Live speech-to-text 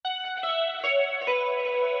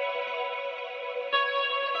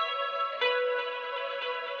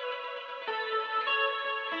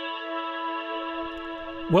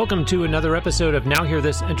Welcome to another episode of Now Hear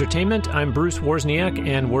This Entertainment. I'm Bruce Wozniak,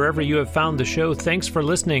 and wherever you have found the show, thanks for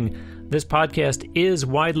listening. This podcast is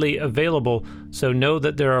widely available, so know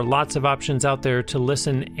that there are lots of options out there to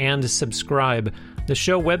listen and subscribe. The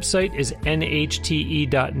show website is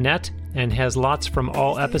NHTE.net and has lots from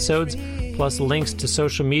all episodes, plus links to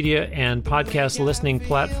social media and podcast listening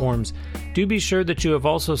platforms. Do be sure that you have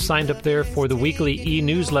also signed up there for the weekly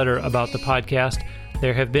e-newsletter about the podcast.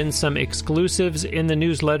 There have been some exclusives in the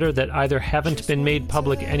newsletter that either haven't been made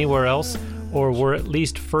public anywhere else or were at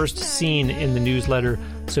least first seen in the newsletter,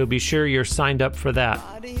 so be sure you're signed up for that.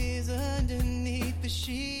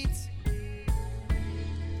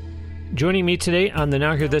 Joining me today on the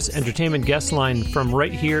Now Hear This Entertainment guest line from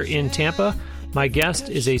right here in Tampa, my guest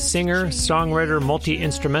is a singer, songwriter,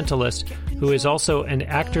 multi-instrumentalist who is also an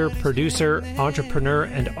actor, producer, entrepreneur,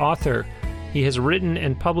 and author. He has written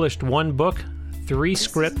and published 1 book, 3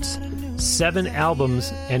 scripts, 7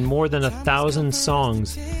 albums, and more than 1,000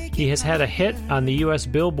 songs. He has had a hit on the U.S.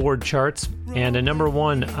 Billboard charts and a number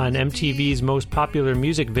 1 on MTV's most popular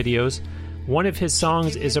music videos. One of his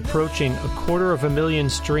songs is approaching 250,000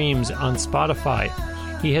 streams on Spotify.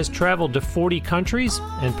 He has traveled to 40 countries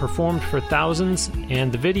and performed for thousands,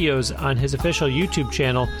 and the videos on his official YouTube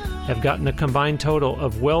channel have gotten a combined total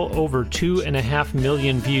of well over 2.5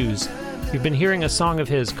 million views. You've been hearing a song of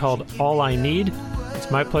his called All I Need. It's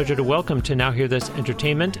my pleasure to welcome to Now Hear This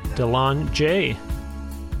Entertainment, Dilan Jay.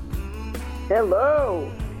 Hello.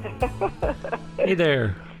 Hey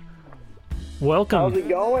there. Welcome. How's it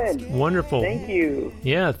going? Wonderful. Thank you.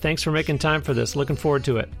 Yeah, thanks for making time for this. Looking forward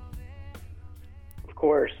to it. Of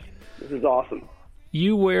course. This is awesome.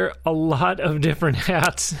 You wear a lot of different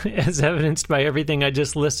hats, as evidenced by everything I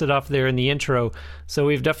just listed off there in the intro. So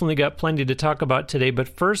we've definitely got plenty to talk about today. But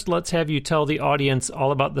first, let's have you tell the audience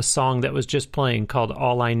all about the song that was just playing called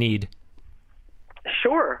All I Need.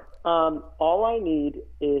 Sure. All I Need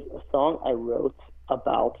is a song I wrote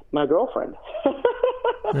about my girlfriend.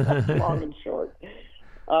 Long and short.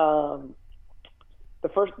 The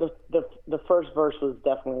first verse was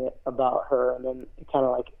definitely about her, and then it kind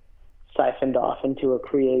of like siphoned off into a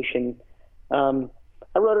creation. I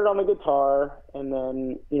wrote it on the guitar, and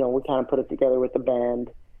then, we kind of put it together with the band.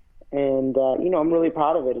 And, I'm really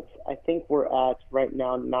proud of it. I think we're at, right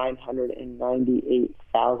now,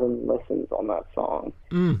 998,000 listens on that song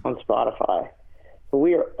on Spotify. So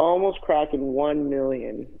we are almost cracking 1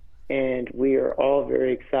 million, and we are all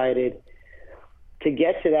very excited to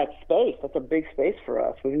get to that space. That's a big space for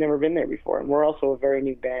us. We've never been there before. And we're also a very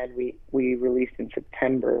new band. We released in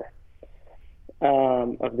September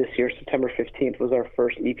of this year. September 15th was our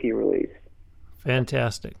first EP release.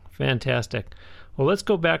 Fantastic. Well, let's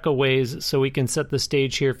go back a ways so we can set the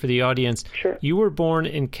stage here for the audience. Sure. You were born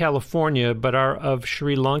in California, but are of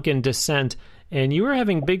Sri Lankan descent, and you were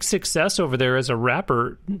having big success over there as a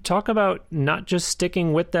rapper. Talk about not just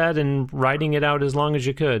sticking with that and riding it out as long as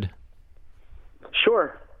you could.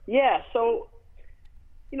 Sure. Yeah. So,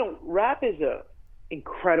 rap is a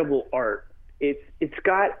incredible art. It's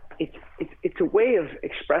a way of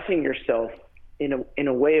expressing yourself in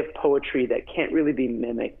a way of poetry that can't really be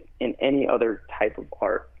mimicked in any other type of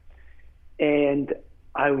art. And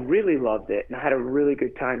I really loved it, and I had a really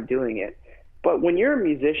good time doing it. But when you're a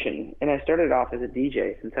musician, and I started off as a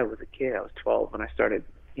DJ since I was a kid, I was 12 when I started,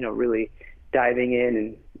 really diving in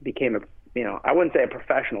and became I wouldn't say a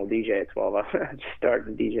professional DJ at 12. I just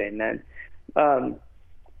started DJing then.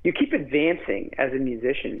 You keep advancing as a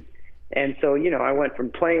musician. And so, I went from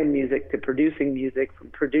playing music to producing music, from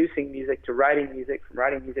producing music to writing music, from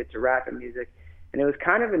writing music to rapping music. And it was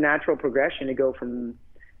kind of a natural progression to go from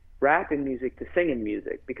rapping music to singing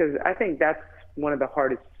music, because I think that's one of the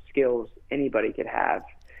hardest skills anybody could have,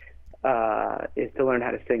 is to learn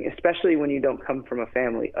how to sing, especially when you don't come from a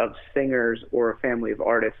family of singers or a family of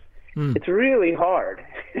artists. It's really hard.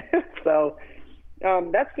 So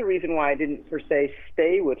that's the reason why I didn't, per se,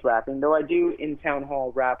 stay with rapping, though I do in town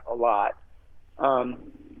hall rap a lot. I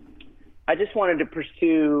just wanted to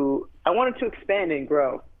expand and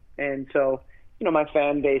grow. And so, my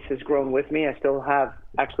fan base has grown with me. I still have,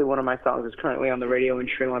 actually, one of my songs is currently on the radio in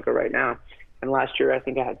Sri Lanka right now. And last year, I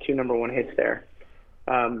think I had 2 number 1 hits there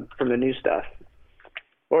from the new stuff.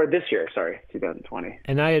 Or this year, 2020.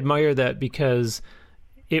 And I admire that, because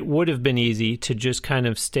it would have been easy to just kind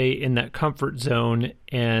of stay in that comfort zone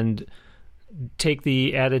and take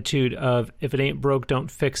the attitude of, if it ain't broke, don't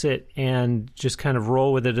fix it, and just kind of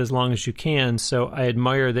roll with it as long as you can. So I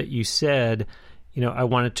admire that you said, I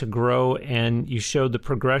wanted to grow, and you showed the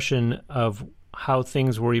progression of how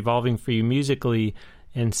things were evolving for you musically,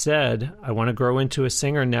 and said, I want to grow into a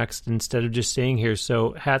singer next instead of just staying here.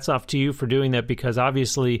 So hats off to you for doing that, because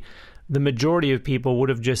obviously the majority of people would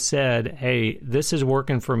have just said, hey, this is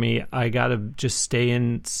working for me. I got to just stay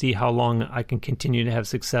and see how long I can continue to have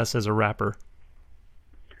success as a rapper.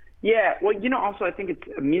 Yeah, well, also I think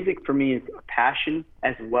music for me is a passion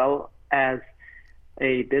as well as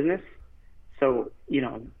a business. So,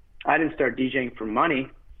 I didn't start DJing for money.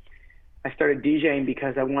 I started DJing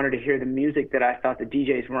because I wanted to hear the music that I thought the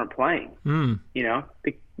DJs weren't playing,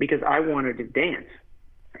 because I wanted to dance.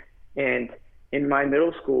 And in my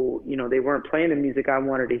middle school, they weren't playing the music I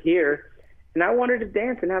wanted to hear, and I wanted to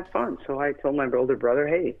dance and have fun. So I told my older brother,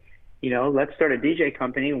 hey, let's start a DJ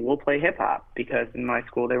company and we'll play hip hop, because in my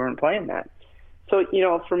school they weren't playing that. So,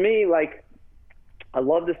 for me, like, I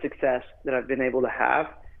love the success that I've been able to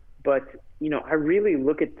have, but, I really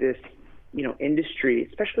look at this, industry,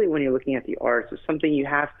 especially when you're looking at the arts, it's something you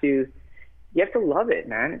have to love it,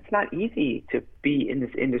 man. It's not easy to be in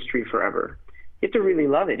this industry forever. You have to really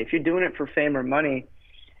love it. If you're doing it for fame or money,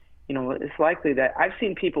 it's likely that I've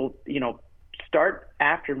seen people, start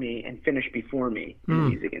after me and finish before me in the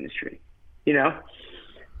music industry,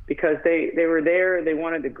 because they were there, they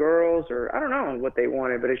wanted the girls, or I don't know what they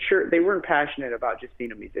wanted, but they weren't passionate about just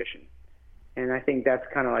being a musician. And I think that's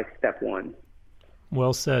kind of like step one.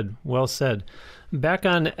 Well said. Well said. Back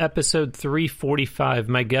on episode 345,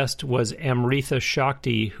 my guest was Amritha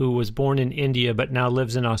Shakti, who was born in India but now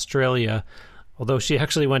lives in Australia, although she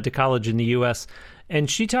actually went to college in the U.S. And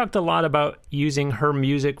she talked a lot about using her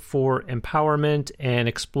music for empowerment and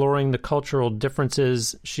exploring the cultural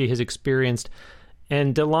differences she has experienced.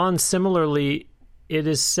 And Dilan, similarly, it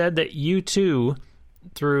is said that you too,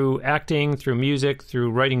 through acting, through music,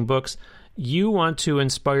 through writing books, you want to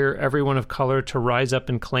inspire everyone of color to rise up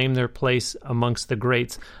and claim their place amongst the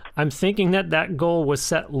greats. I'm thinking that goal was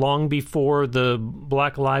set long before the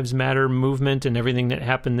Black Lives Matter movement and everything that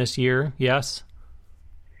happened this year, yes?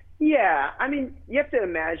 Yeah, I mean, you have to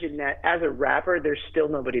imagine that as a rapper, there's still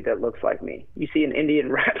nobody that looks like me. You see an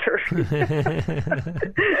Indian rapper?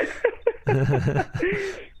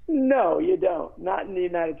 No, you don't. Not in the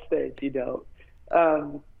United States, you don't.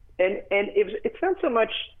 And it's not so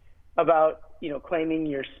much about, claiming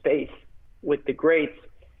your space with the greats.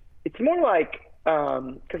 It's more like,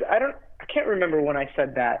 because I can't remember when I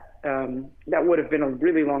said that. That would have been a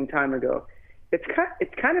really long time ago. It's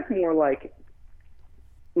kind of more like,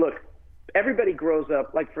 look, everybody grows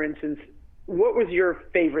up. Like, for instance, what was your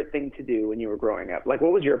favorite thing to do when you were growing up? Like,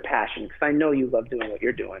 what was your passion? Because I know you love doing what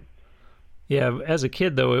you're doing. Yeah, as a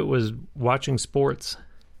kid, though, it was watching sports.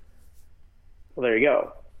 Well, there you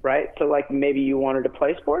go, right? So, like, maybe you wanted to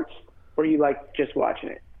play sports, or you like just watching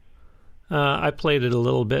it? I played it a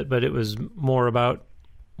little bit, but it was more about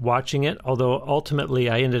watching it, although ultimately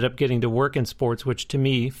I ended up getting to work in sports, which to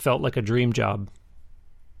me felt like a dream job.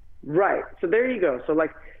 Right. So there you go. So,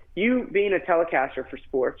 like, you being a telecaster for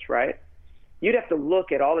sports, right? You'd have to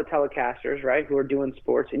look at all the telecasters, right, who are doing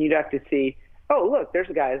sports, and you'd have to see, oh, look, there's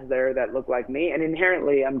guys there that look like me. And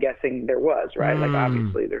inherently, I'm guessing there was, right? Like,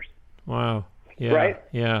 obviously, there's. Wow. Yeah. Right?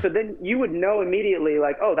 Yeah. So then you would know immediately,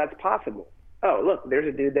 like, oh, that's possible. Oh, look, there's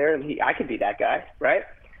a dude there, and I could be that guy, right?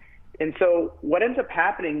 And so what ends up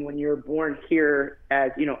happening when you're born here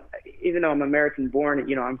as, even though I'm American born,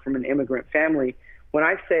 I'm from an immigrant family, when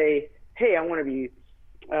I say, hey, I want to be,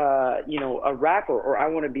 a rapper, or I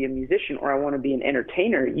want to be a musician, or I want to be an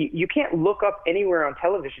entertainer, you can't look up anywhere on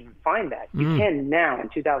television and find that. You can now in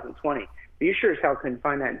 2020, but you sure as hell couldn't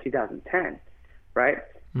find that in 2010, right?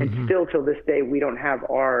 And still till this day, we don't have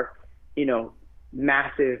our,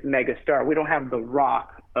 massive mega star. We don't have the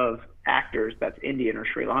Rock of actors that's Indian or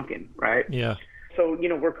Sri Lankan, right? Yeah. So,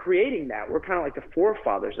 we're creating that. We're kind of like the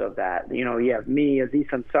forefathers of that. You have me, Aziz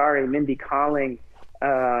Ansari, Mindy Kaling,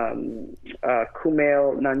 Kumail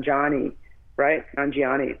Nanjiani, right?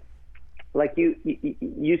 Nanjiani. Like you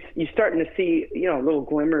starting to see, little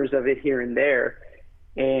glimmers of it here and there.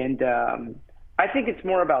 And I think it's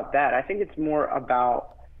more about that. I think it's more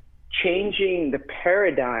about changing the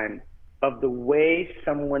paradigm of the way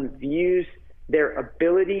someone views their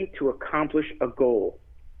ability to accomplish a goal,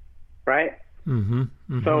 right?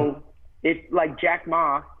 So if, like, Jack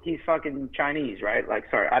Ma, he's fucking Chinese, right? Like,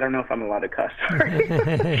 sorry, I don't know if I'm allowed to cuss. Sorry.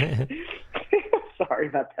 Sorry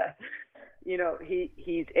about that.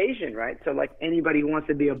 He's Asian, right? So, like, anybody who wants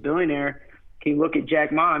to be a billionaire can look at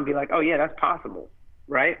Jack Ma and be like, oh, yeah, that's possible,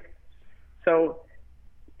 right? So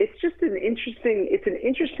it's just an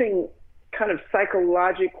interesting kind of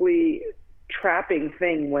psychologically trapping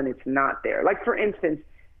thing when it's not there. Like, for instance,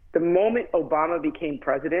 the moment Obama became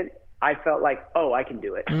president, I felt like, oh, I can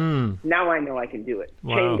do it. Now I know I can do it.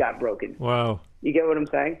 Wow. Chain got broken. Wow. You get what I'm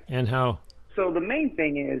saying? And how? So the main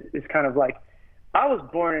thing is kind of like, I was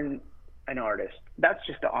born an artist. That's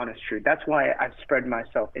just the honest truth. That's why I've spread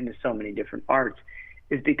myself into so many different arts,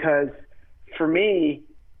 is because for me,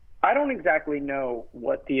 I don't exactly know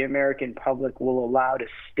what the American public will allow to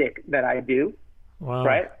stick that I do, Wow.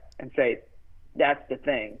 right? And say, that's the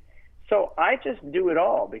thing. So I just do it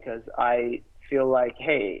all because I feel like,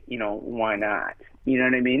 hey, why not? You know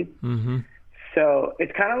what I mean? Mm-hmm. So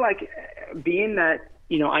it's kind of like being that,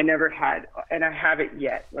 I never had, and I haven't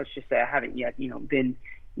yet, let's just say I haven't yet, been,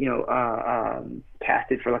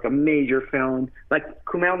 casted for like a major film. Like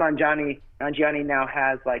Kumail Nanjiani now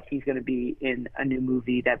has, like, he's going to be in a new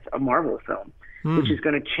movie that's a Marvel film, which is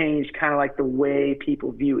going to change kind of like the way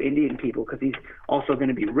people view Indian people, because he's also going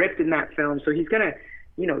to be ripped in that film. So he's going to,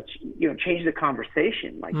 change the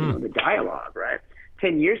conversation, like, the dialogue, right?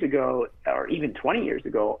 10 years ago, or even 20 years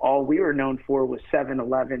ago, all we were known for was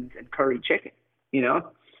 7-Elevens and curry chicken,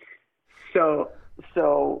 So,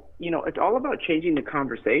 it's all about changing the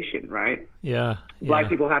conversation, right? Yeah. Black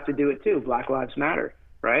people have to do it too. Black Lives Matter,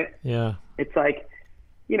 right? Yeah. It's like,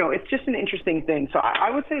 it's just an interesting thing. So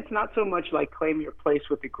I would say it's not so much like claim your place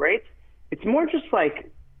with the greats. It's more just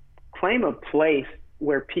like claim a place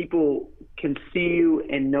where people can see you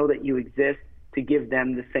and know that you exist, to give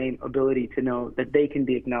them the same ability to know that they can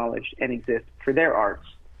be acknowledged and exist for their arts.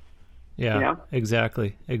 Yeah,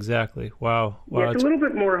 exactly. Wow. Yeah, it's a little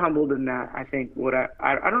bit more humble than that, I think.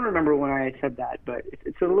 I don't remember when I said that, but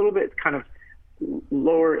it's a little bit kind of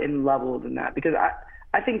lower in level than that, because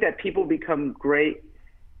I think that people become great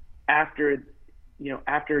after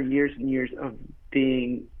years and years of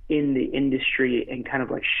being in the industry and kind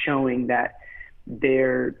of like showing that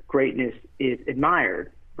their greatness is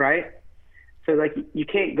admired, right? So like you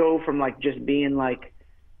can't go from like just being like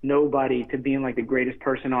nobody to being like the greatest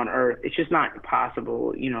person on earth. It's just not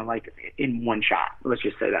possible, like in one shot. Let's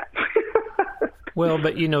just say that. Well,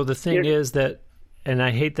 but the thing is that, and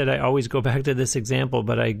I hate that I always go back to this example,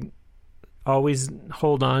 but I always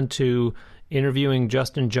hold on to interviewing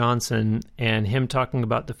Justin Johnson and him talking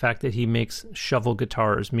about the fact that he makes shovel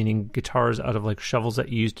guitars, meaning guitars out of like shovels that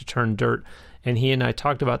you use to turn dirt. And he and I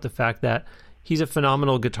talked about the fact that he's a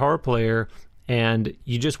phenomenal guitar player, and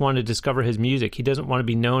you just want to discover his music. He doesn't want to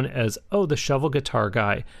be known as, the shovel guitar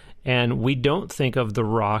guy. And we don't think of The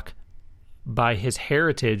Rock by his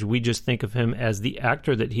heritage. We just think of him as the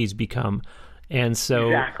actor that he's become. And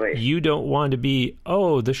so You don't want to be,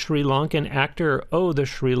 the Sri Lankan actor, the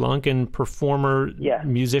Sri Lankan performer,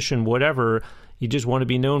 musician, whatever. You just want to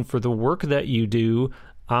be known for the work that you do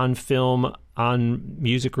on film, on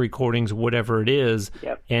music recordings, whatever it is,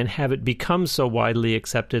 and have it become so widely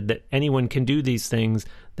accepted that anyone can do these things,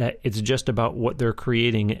 that it's just about what they're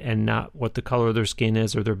creating and not what the color of their skin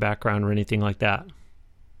is or their background or anything like that.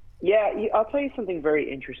 Yeah, I'll tell you something very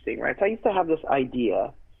interesting, right? So I used to have this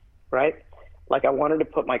idea, right? Like I wanted to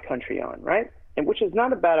put my country on, right? And which is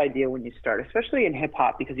not a bad idea when you start, especially in hip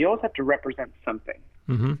hop, because you always have to represent something,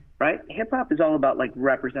 right? Hip hop is all about like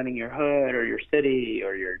representing your hood or your city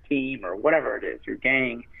or your team or whatever it is, your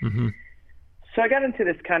gang. So I got into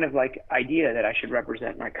this kind of like idea that I should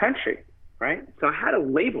represent my country, right? So I had a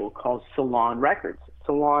label called Ceylon Records.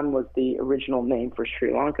 Ceylon was the original name for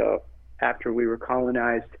Sri Lanka after we were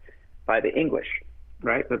colonized by the English,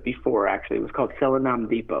 right? But before, actually, it was called Selanam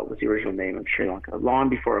Dipa, was the original name of Sri Lanka, long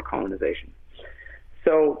before our colonization.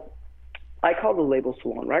 So I called the label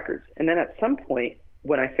Ceylon Records. And then at some point,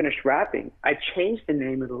 when I finished rapping, I changed the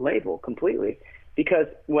name of the label completely, because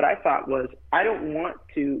what I thought was, I don't want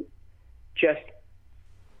to just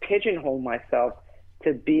pigeonhole myself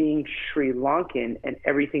to being Sri Lankan and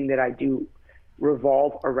everything that I do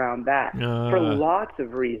revolve around that for lots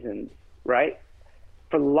of reasons, right?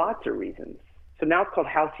 For lots of reasons. So now it's called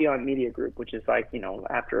Halcyon Media Group, which is like,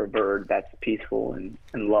 after a bird that's peaceful and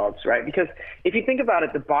loves, right? Because if you think about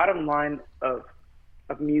it, the bottom line of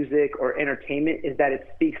music or entertainment is that it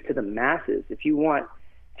speaks to the masses. If you want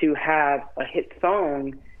to have a hit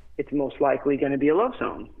song, it's most likely going to be a love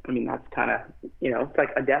song. I mean, that's kind of, it's like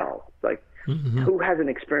Adele. It's like, who hasn't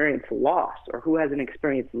experienced loss or who hasn't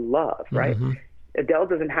experienced love, right? Adele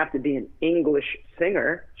doesn't have to be an English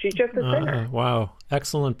singer. She's just a singer. Wow.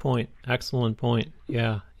 Excellent point.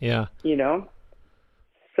 Yeah.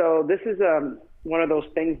 So this is one of those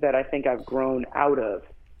things that I think I've grown out of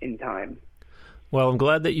in time. Well, I'm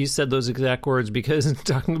glad that you said those exact words, because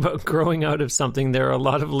talking about growing out of something, there are a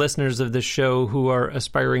lot of listeners of this show who are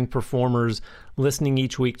aspiring performers listening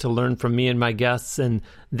each week to learn from me and my guests, and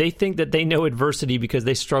they think that they know adversity because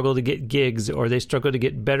they struggle to get gigs or they struggle to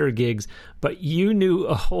get better gigs, but you knew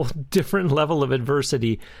a whole different level of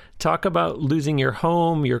adversity. Talk about losing your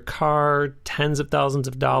home, your car, tens of thousands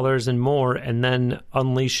of dollars and more, and then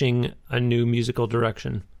unleashing a new musical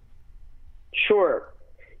direction. Sure.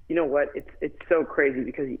 You know what? It's so crazy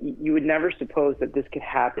because you would never suppose that this could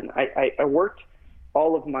happen. I worked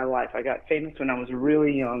all of my life. I got famous when I was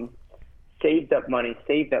really young, saved up money.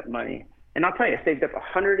 And I'll tell you, I saved up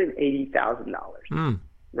 $180,000,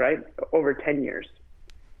 right? Over 10 years.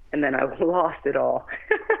 And then I lost it all.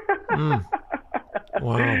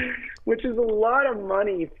 Wow. Which is a lot of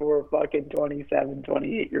money for a fucking 27,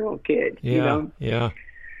 28-year-old kid, Yeah, you know? yeah.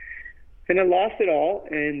 And I lost it all,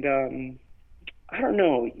 and I don't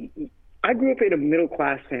know. I grew up in a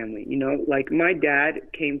middle-class family, you know? Like, my dad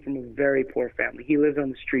came from a very poor family. He lived on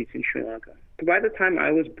the streets in Sri Lanka. So by the time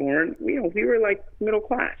I was born, you know, we were like middle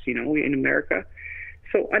class, you know, in America.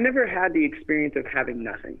 So I never had the experience of having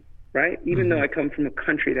nothing, right? Even though I come from a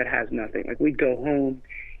country that has nothing. Like, we'd go home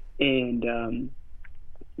and,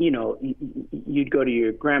 you know, you'd go to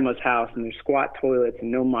your grandma's house and there's squat toilets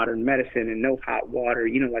and no modern medicine and no hot water.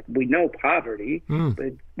 You know, like, we know poverty,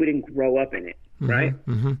 but we didn't grow up in it, right?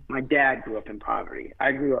 My dad grew up in poverty.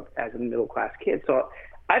 I grew up as a middle-class kid. So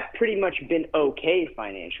I've pretty much been okay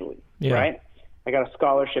financially, right? I got a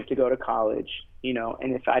scholarship to go to college, you know,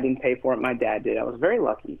 and if I didn't pay for it, my dad did. I was very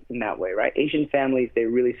lucky in that way, right? Asian families, they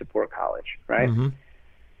really support college, right?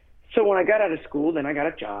 So when I got out of school, then I got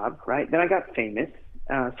a job, right? Then I got famous.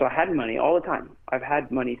 So I had money all the time. I've had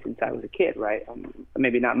money since I was a kid, right?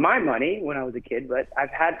 Maybe not my money when I was a kid, but I've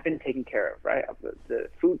been taken care of, right? The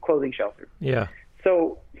food, clothing, shelter. Yeah.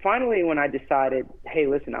 So finally, when I decided, hey,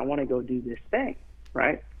 listen, I want to go do this thing,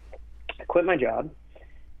 right? I quit my job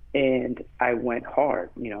and I went hard,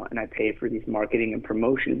 you know, and I paid for these marketing and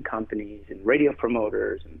promotion companies and radio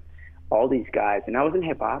promoters and all these guys. And I was in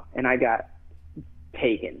hip hop and I got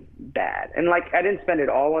taken bad. And like, I didn't spend it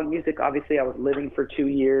all on music. Obviously, I was living for 2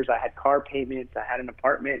 years. I had car payments. I had an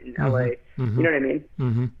apartment in LA. You know what I mean?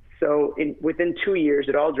 So within 2 years,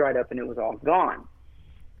 it all dried up and it was all gone.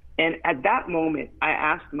 And at that moment, I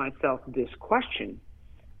asked myself this question.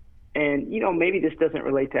 And, you know, maybe this doesn't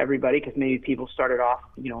relate to everybody because maybe people started off,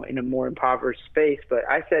 you know, in a more impoverished space. But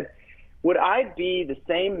I said, would I be the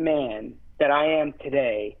same man that I am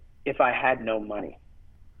today if I had no money?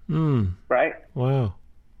 Right? Wow.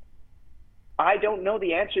 I don't know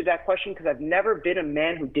the answer to that question because I've never been a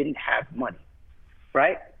man who didn't have money,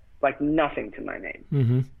 right? Like, nothing to my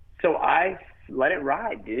name. So I let it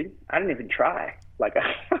ride, dude. I didn't even try. Like,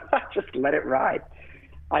 I just let it ride.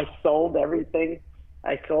 I sold everything.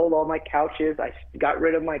 I sold all my couches. I got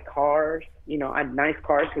rid of my cars. You know, I had nice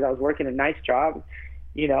cars because I was working a nice job,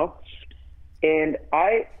 you know. And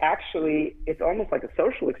I actually, it's almost like a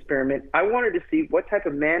social experiment. I wanted to see what type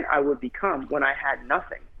of man I would become when I had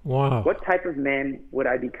nothing. Wow. What type of man would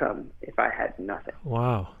I become if I had nothing?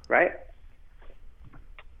 Wow. Right?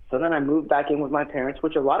 So then I moved back in with my parents,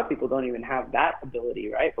 which a lot of people don't even have that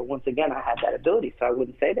ability, right? But once again, I had that ability, so I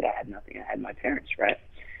wouldn't say that I had nothing. I had my parents, right,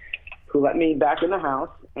 who let me back in the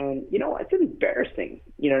house. And, you know, it's embarrassing.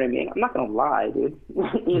 You know what I mean? I'm not going to lie, dude.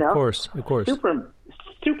 You know? Of course.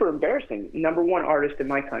 Super embarrassing. Number one artist in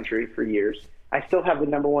my country for years. I still have the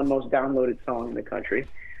number one most downloaded song in the country,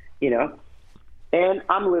 you know? And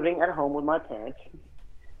I'm living at home with my parents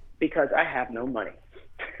because I have no money.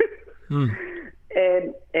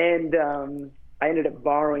 And I ended up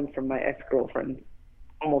borrowing from my ex-girlfriend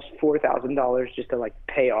almost $4,000 just to, like,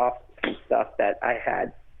 pay off some stuff that I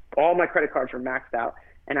had. All my credit cards were maxed out,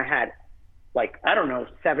 and I had, like, I don't know,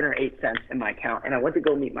 7 or 8 cents in my account. And I went to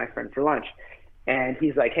go meet my friend for lunch. And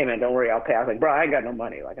he's like, hey, man, don't worry, I'll pay. I was like, bro, I ain't got no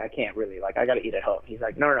money. Like, I can't really. Like, I got to eat at home. He's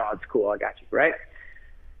like, no, it's cool. I got you, right?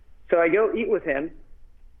 So I go eat with him,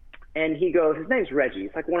 and he goes, his name's Reggie.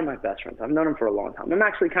 He's like one of my best friends. I've known him for a long time. I'm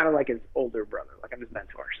actually kind of like his older brother. Like, I'm his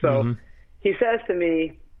mentor. So he says to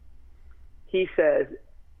me, he says,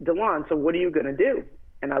 Dilan, so what are you going to do?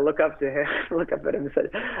 And I look up at him and said,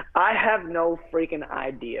 I have no freaking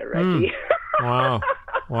idea, Reggie. Wow.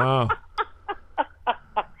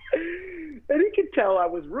 And he could tell I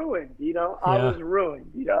was ruined, you know. I was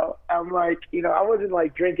ruined, you know. I'm like, you know, I wasn't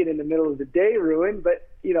like drinking in the middle of the day ruined, but,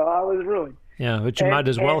 you know, I was ruined. Yeah, but you might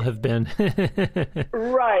as well have been.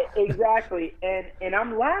 Right, exactly. And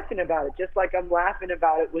I'm laughing about it, just like I'm laughing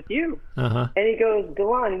about it with you. And he goes,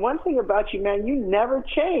 Dilan, one thing about you, man, you never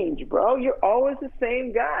change, bro. You're always the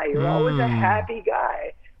same guy. You're always a happy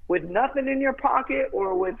guy. with nothing in your pocket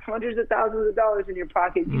or with hundreds of thousands of dollars in your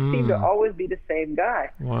pocket, you seem to always be the same guy.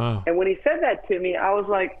 Wow. And when he said that to me, I was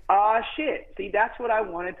like, shit. See, that's what I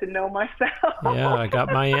wanted to know myself. Yeah, I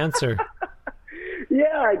got my answer.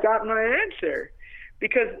 Yeah, I got my answer.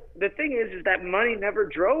 Because the thing is that money never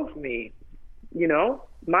drove me. You know,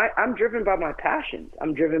 I'm driven by my passions.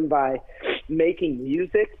 I'm driven by making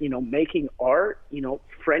music, you know, making art, you know,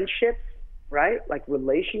 friendships, right? Like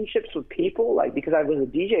relationships with people, like because I was a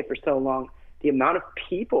DJ for so long, the amount of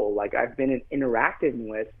people like I've been interacting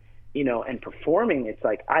with, you know, and performing, it's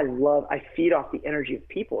like I feed off the energy of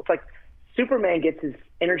people. It's like Superman gets his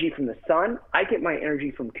energy from the sun. I get my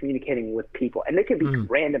energy from communicating with people. And they can be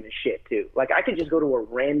random as shit too. Like I could just go to a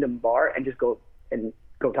random bar and just go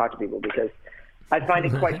talk to people because I find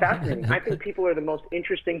it quite fascinating. I think people are the most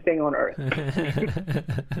interesting thing on earth.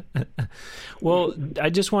 Well, I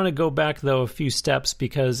just want to go back, though, a few steps,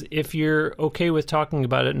 because if you're okay with talking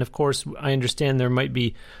about it, and of course, I understand there might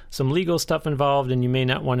be some legal stuff involved, and you may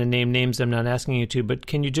not want to name names. I'm not asking you to, but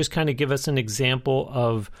can you just kind of give us an example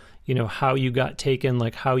of, you know, how you got taken,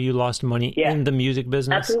 like how you lost money in the music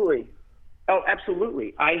business? Absolutely. Oh,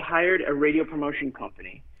 absolutely. I hired a radio promotion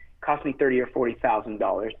company. Cost me $30,000 or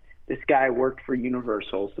 $40,000. This guy worked for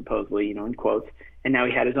Universal, supposedly, you know, in quotes, and now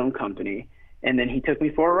he had his own company. And then he took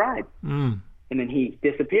me for a ride. And then he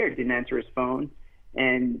disappeared, didn't answer his phone,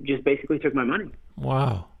 and just basically took my money.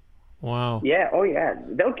 Wow. Yeah, oh yeah,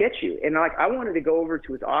 they'll get you. And like I wanted to go over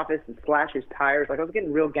to his office and slash his tires. Like I was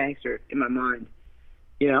getting real gangster in my mind,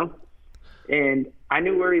 you know? And I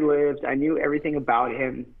knew where he lived. I knew everything about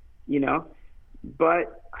him, you know?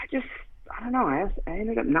 But I don't know, I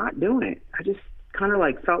ended up not doing it. I just kind of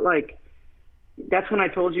like felt like that's when I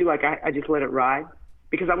told you like I just let it ride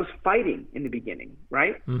because I was fighting in the beginning,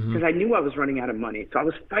 right? Because I knew I was running out of money. So I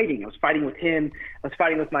was fighting. I was fighting with him. I was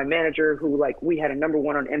fighting with my manager who like we had a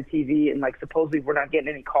 #1 on MTV and like supposedly we're not getting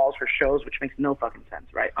any calls for shows, which makes no fucking sense,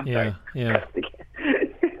 right? I'm sorry. Yeah.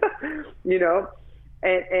 You know?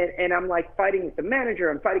 And I'm like fighting with the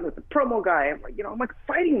manager. I'm fighting with the promo guy. I'm like, you know, I'm like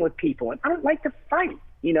fighting with people and I don't like to fight,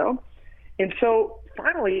 you know? And so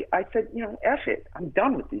finally I said, you know, F it. I'm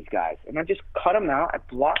done with these guys. And I just cut them out. I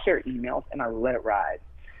blocked their emails and I let it ride.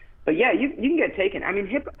 But yeah, you can get taken. I mean,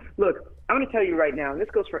 look, I'm going to tell you right now, and this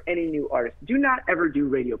goes for any new artist, do not ever do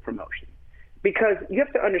radio promotion because you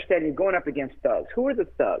have to understand you're going up against thugs. Who are the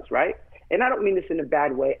thugs, right? And I don't mean this in a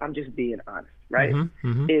bad way. I'm just being honest, right?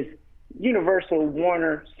 Is Universal,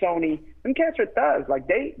 Warner, Sony, them cats are thugs. Like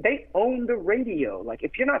they own the radio. Like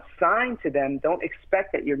if you're not signed to them, don't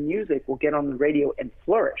expect that your music will get on the radio and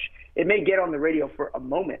flourish. It may get on the radio for a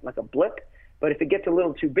moment, like a blip, but if it gets a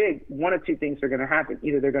little too big, one of two things are going to happen.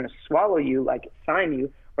 Either they're going to swallow you, like sign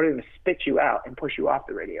you, or they're going to spit you out and push you off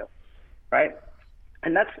the radio, right?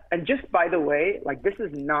 And just by the way, like this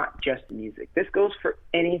is not just music. This goes for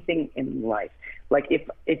anything in life. Like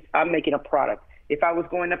if I'm making a product, if I was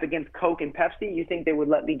going up against Coke and Pepsi, you think they would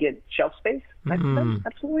let me get shelf space?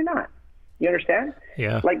 Absolutely not. You understand?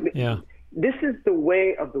 Yeah. This is the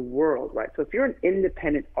way of the world, right? So if you're an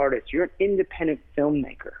independent artist, you're an independent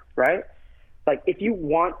filmmaker, right? Like if you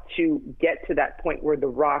want to get to that point where The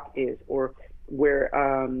Rock is, or where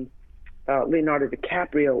Leonardo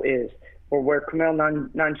DiCaprio is, or where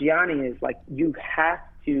Kumail Nanjiani is, like you have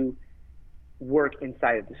to work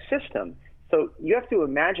inside of the system. So you have to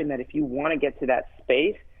imagine that if you want to get to that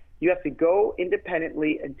space, you have to go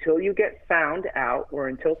independently until you get found out or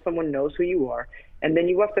until someone knows who you are. And then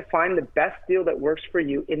you have to find the best deal that works for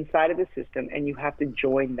you inside of the system, and you have to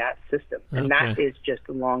join that system. And that is just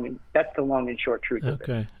the long and short truth of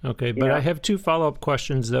it. Okay. But I have two follow-up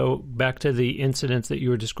questions, though, back to the incidents that you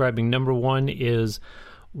were describing. Number one is,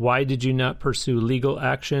 why did you not pursue legal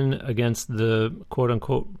action against the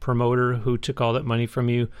quote-unquote promoter who took all that money from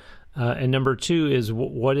you? And number two is,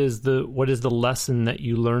 what is the lesson that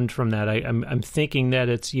you learned from that? I'm thinking that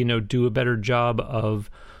it's, you know, do a better job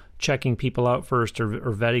of checking people out first or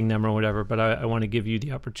vetting them or whatever, but I want to give you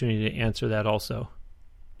the opportunity to answer that also.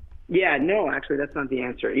 Yeah, no, actually that's not the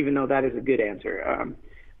answer, even though that is a good answer.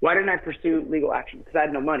 Why didn't I pursue legal action? Because I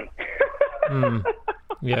had no money.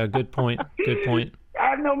 Yeah, good point.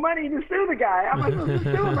 I have no money to sue the guy. How am I supposed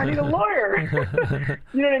to sue him? I need a lawyer.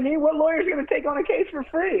 You know what I mean? What lawyer is going to take on a case for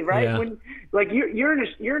free, right? Yeah. When like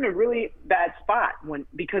you're in a really bad spot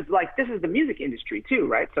because like this is the music industry too,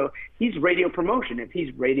 right? So he's radio promotion. If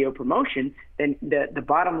he's radio promotion, then the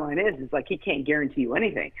bottom line is like he can't guarantee you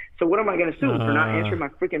anything. So what am I going to sue him for not answering my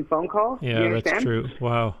freaking phone calls? Yeah, you understand? That's true.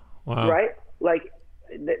 Wow. Right? Like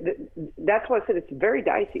that's why I said it's very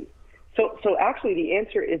dicey. So actually the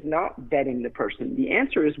answer is not vetting the person. The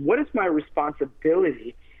answer is, what is my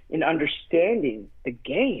responsibility in understanding the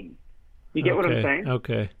game. You get what I'm saying?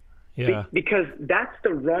 Okay. Yeah. Because that's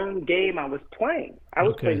the wrong game I was playing. I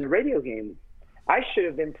was playing the radio game. I should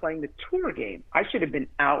have been playing the tour game. I should have been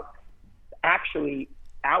actually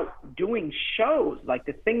out doing shows, like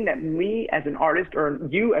the thing that me as an artist or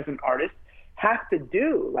you as an artist have to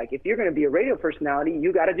do. Like, if you're going to be a radio personality,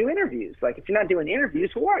 you got to do interviews. Like, if you're not doing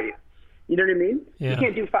interviews, who are you? You know what I mean? Yeah. You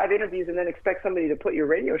can't do 5 interviews and then expect somebody to put your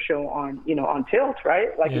radio show on, on tilt,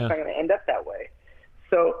 right? Like, it's not going to end up that way.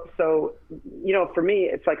 So, for me,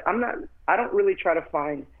 it's like, I don't really try to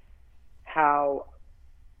find how,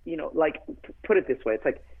 like, put it this way. It's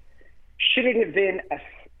like, should it have been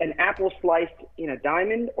an apple sliced in a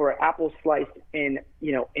diamond or an apple sliced in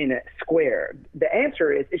a square? The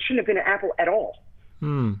answer is it shouldn't have been an apple at all.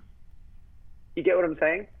 You get what I'm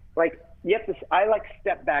saying? Like, I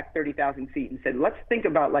stepped back 30,000 feet and said, let's think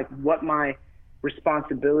about like what my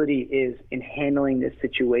responsibility is in handling this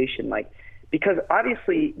situation. Like, because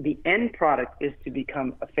obviously the end product is to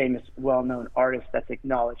become a famous, well-known artist that's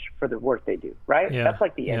acknowledged for the work they do, right? Yeah. That's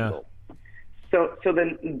like the end goal. So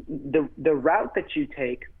then the route that you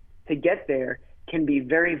take to get there can be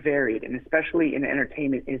very varied, and especially in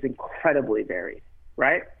entertainment is incredibly varied,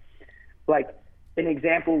 right? Like, an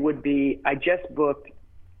example would be, I just booked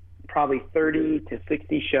probably 30 to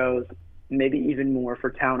 60 shows, maybe even more,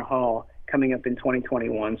 for Town Hall coming up in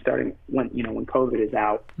 2021, starting when COVID is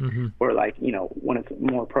out, or like, when it's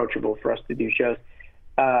more approachable for us to do shows,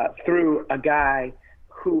 through a guy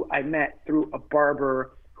who I met through a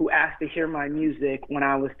barber who asked to hear my music when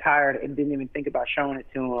I was tired and didn't even think about showing it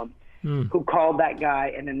to him, who called that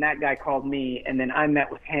guy, and then that guy called me, and then I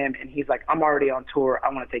met with him, and he's like, I'm already on tour,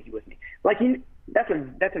 I want to take you with me. Like, that's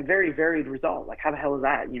a very varied result. Like, how the hell is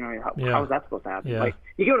that? How is that supposed to happen? Like,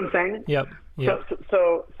 you get what I'm saying? Yep.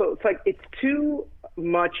 So it's like, it's too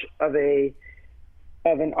much of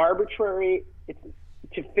an arbitrary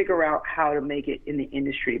to figure out how to make it in the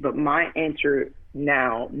industry. But my answer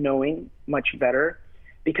now, knowing much better,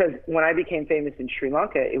 because when I became famous in Sri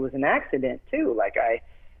Lanka, it was an accident too. Like,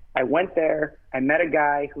 I went there, I met a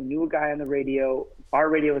guy who knew a guy on the radio. Our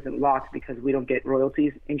radio isn't locked because we don't get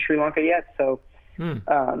royalties in Sri Lanka yet. So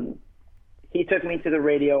he took me to the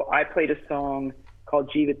radio. I played a song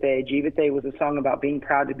called Jivate. Jivate was a song about being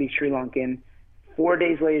proud to be Sri Lankan. 4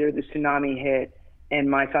 days later, the tsunami hit,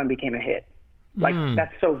 and my song became a hit. Like,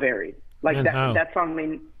 that's so varied. Like, that song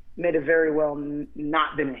may have very well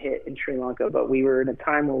not been a hit in Sri Lanka, but we were in a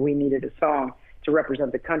time where we needed a song to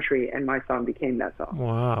represent the country, and my song became that song.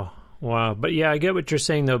 Wow. But yeah, I get what you're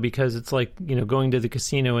saying though, because it's like, going to the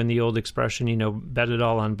casino and the old expression, bet it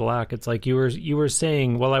all on black. It's like you were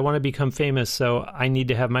saying, well, I want to become famous, so I need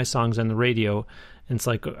to have my songs on the radio. And it's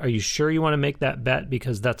like, are you sure you want to make that bet?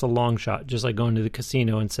 Because that's a long shot. Just like going to the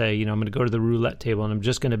casino and say, I'm going to go to the roulette table and I'm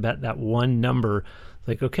just going to bet that one number.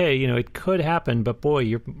 Like, okay, it could happen, but boy,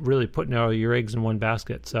 you're really putting all your eggs in one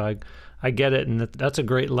basket. So I get it. And that's a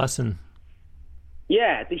great lesson.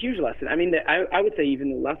 Yeah, it's a huge lesson. I mean, I would say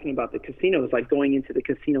even the lesson about the casino is like going into the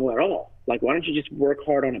casino at all. Like, why don't you just work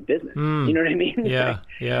hard on a business? You know what I mean?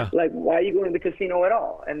 Yeah, Like, why are you going to the casino at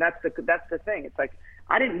all? And that's the thing. It's like,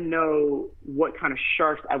 I didn't know what kind of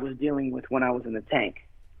sharks I was dealing with when I was in the tank.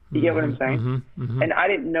 You get what I'm saying? And I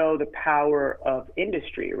didn't know the power of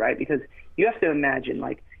industry, right? Because you have to imagine,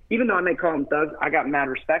 like, even though I may call them thugs, I got mad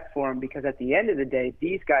respect for them, because at the end of the day,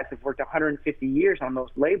 these guys have worked 150 years on those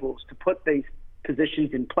labels to put these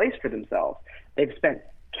positions in place for themselves. They've spent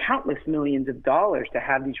countless millions of dollars to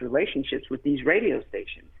have these relationships with these radio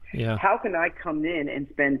stations. Yeah. How can I come in and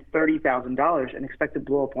spend $30,000 and expect to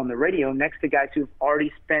blow up on the radio next to guys who've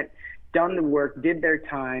already done the work, did their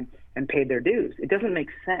time, and paid their dues? It doesn't make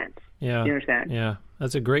sense. Yeah. You understand? Yeah.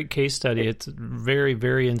 That's a great case study. It's very,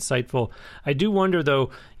 very insightful. I do wonder, though,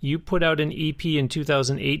 you put out an EP in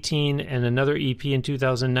 2018 and another EP in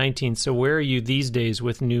 2019. So where are you these days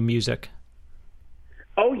with new music?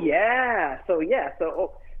 Oh, yeah.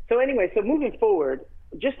 So anyway, so moving forward,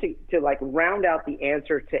 just to like round out the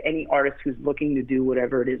answer to any artist who's looking to do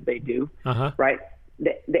whatever it is they do, right?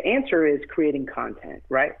 The answer is creating content,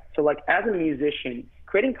 right? So like, as a musician,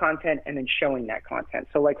 creating content and then showing that content.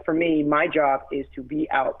 So like, for me, my job is to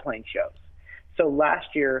be out playing shows. So last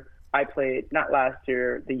year I played, not last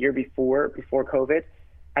year, the year before COVID,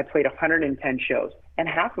 I played 110 shows, and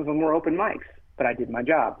half of them were open mics, but I did my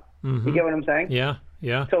job. You get what I'm saying? Yeah.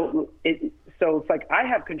 So it's like, I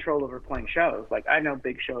have control over playing shows. Like, I know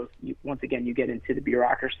big shows, once again, you get into the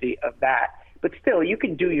bureaucracy of that, but still, you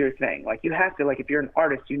can do your thing. Like, you have to, like, if you're an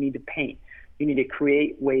artist, you need to paint. You need to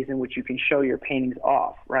create ways in which you can show your paintings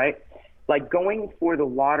off, right? Like, going for the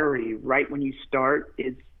lottery right when you start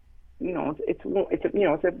is it's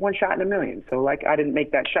a one shot in a million. So like, I didn't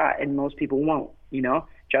make that shot, and most people won't.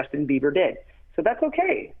 Justin Bieber did. So that's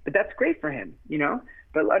okay, but that's great for him.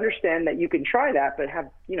 But understand that you can try that, but have,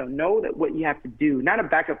 know that what you have to do, not a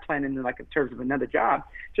backup plan in terms of another job,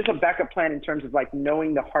 just a backup plan in terms of like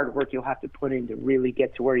knowing the hard work you'll have to put in to really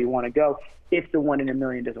get to where you want to go if the one in a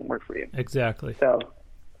million doesn't work for you. Exactly. So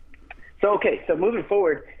moving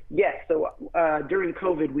forward, yes. So during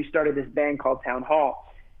COVID, we started this band called Town Hall.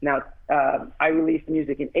 Now, I released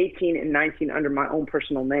music in 18 and 19 under my own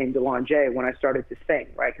personal name, Dilan Jay, when I started to sing,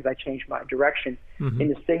 right? Because I changed my direction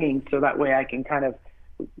into singing so that way I can kind of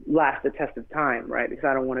last the test of time, right? Because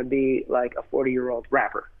I don't want to be like a 40-year-old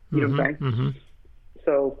rapper. You know what I'm saying?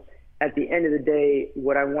 So at the end of the day,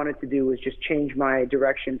 what I wanted to do was just change my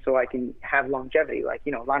direction so I can have longevity. Like,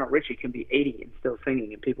 Lionel Richie can be 80 and still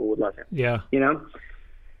singing and people would love him. Yeah.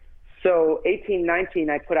 So 18, 19,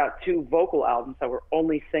 I put out 2 vocal albums that were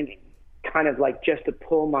only singing, kind of like just to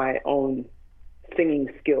pull my own singing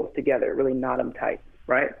skills together, really knot them tight,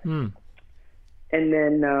 right? And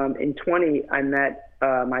then in 20, I met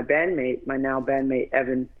my now bandmate,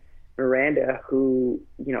 Evan Miranda, who,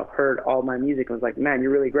 heard all my music and was like, man, you're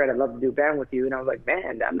really great. I'd love to do a band with you. And I was like,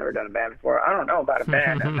 man, I've never done a band before. I don't know about a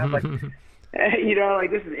band. And I was like,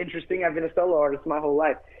 this is interesting. I've been a solo artist my whole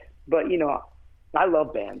life. But, I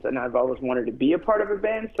love bands, and I've always wanted to be a part of a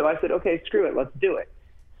band. So I said, okay, screw it. Let's do it.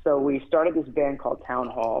 So we started this band called Town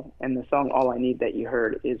Hall, and the song All I Need that you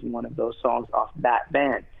heard is one of those songs off that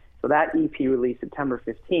band. So that EP released September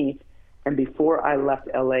 15th. And before I left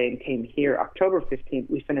LA and came here, October 15th,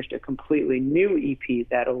 we finished a completely new EP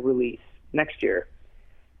that'll release next year.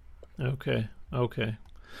 Okay. So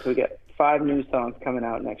we got 5 new songs coming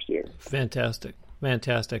out next year. Fantastic.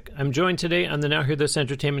 I'm joined today on the Now Hear This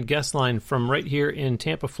Entertainment guest line from right here in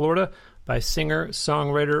Tampa, Florida, by singer,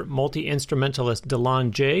 songwriter, multi-instrumentalist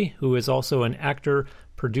Dilan Jay, who is also an actor,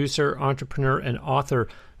 producer, entrepreneur, and author.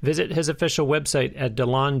 Visit his official website at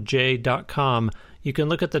dilanjay.com. You can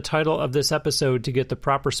look at the title of this episode to get the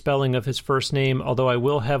proper spelling of his first name, although I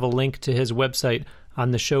will have a link to his website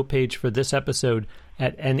on the show page for this episode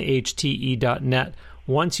at nhte.net.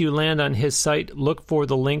 Once you land on his site, look for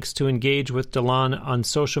the links to engage with Dilan on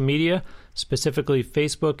social media, specifically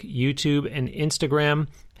Facebook, YouTube, and Instagram.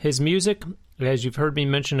 His music, as you've heard me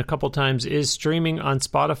mention a couple times, is streaming on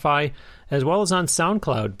Spotify as well as on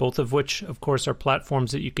SoundCloud, both of which, of course, are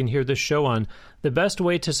platforms that you can hear this show on. The best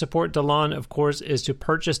way to support Dilan, of course, is to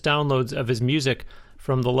purchase downloads of his music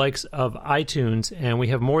from the likes of iTunes, and we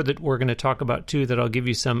have more that we're going to talk about too that I'll give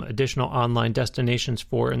you some additional online destinations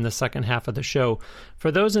for in the second half of the show. For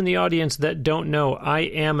those in the audience that don't know, I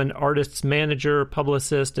am an artist's manager,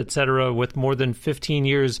 publicist, etc., with more than 15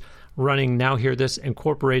 years running Now Hear This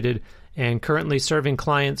Incorporated, and currently serving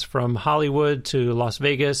clients from Hollywood to Las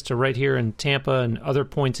Vegas to right here in Tampa and other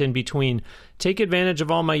points in between. Take advantage of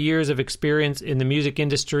all my years of experience in the music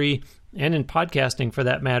industry and in podcasting for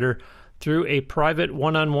that matter through a private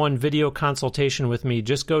one-on-one video consultation with me.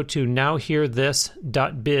 Just go to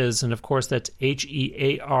nowhearthis.biz, and of course that's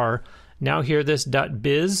HEAR,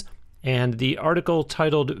 nowhearthis.biz, and the article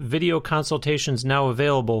titled Video Consultations Now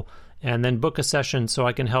Available, and then book a session so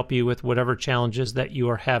I can help you with whatever challenges that you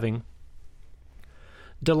are having.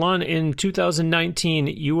 Dilan, in 2019,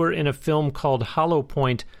 you were in a film called Hollow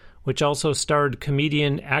Point, which also starred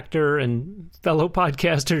comedian, actor, and fellow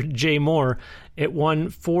podcaster Jay Moore. It won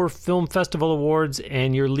 4 film festival awards,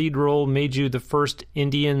 and your lead role made you the first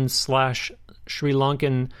Indian/Sri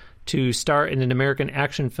Lankan to star in an American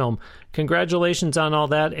action film. Congratulations on all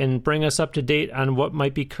that, and bring us up to date on what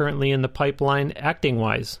might be currently in the pipeline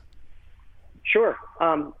acting-wise. Sure.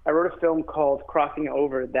 I wrote a film called Crossing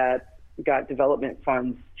Over that got development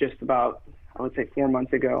funds just about, I would say, 4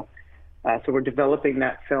 months ago. So we're developing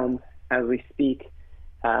that film as we speak.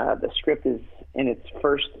 The script is in its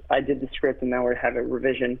first. I did the script, and now we have a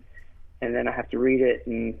revision, and then I have to read it,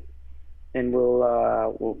 and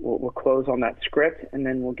we'll close on that script, and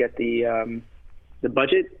then we'll get the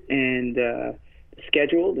budget and the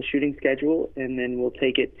schedule, the shooting schedule, and then we'll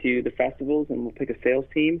take it to the festivals, and we'll pick a sales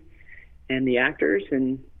team and the actors,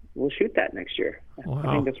 and we'll shoot that next year. Wow.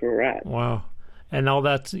 I think that's where we're at. Wow. And all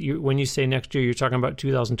that's, when you say next year, you're talking about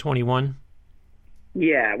 2021?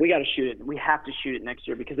 Yeah, we got to shoot it. We have to shoot it next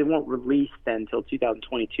year because it won't release then until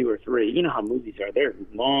 2022 or 3. You know how movies are. They're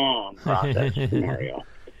long process, Mario.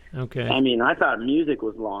 Okay. I mean, I thought music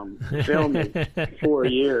was long. Film is 4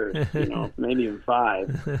 years, maybe even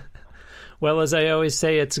 5. Well, as I always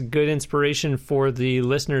say, it's a good inspiration for the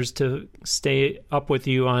listeners to stay up with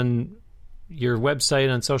you on your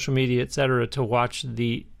website, on social media, etc., to watch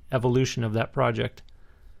the evolution of that project.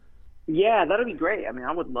 Yeah, that'll be great. I mean,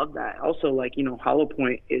 I would love that. Also, like, Hollow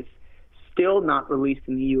Point is still not released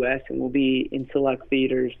in the U.S. and will be in select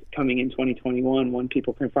theaters coming in 2021 when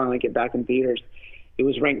people can finally get back in theaters. It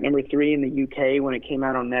was ranked number 3 in the U.K. when it came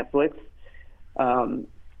out on Netflix, on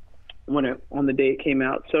the day it came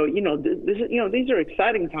out. So, these are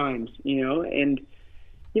exciting times, and,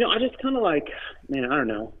 I just kind of like, man, I don't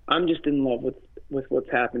know. I'm just in love with what's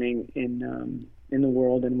happening in the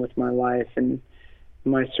world and with my life and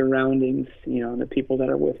my surroundings, the people that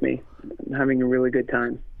are with me. I'm having a really good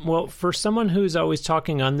time. Well, for someone who's always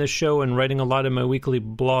talking on this show and writing a lot in my weekly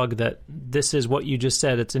blog that this is what you just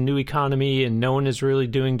said, it's a new economy and no one is really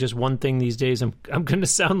doing just one thing these days. I'm going to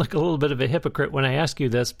sound like a little bit of a hypocrite when I ask you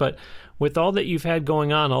this, but with all that you've had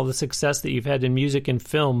going on, all the success that you've had in music and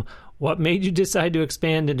film, what made you decide to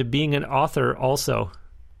expand into being an author also?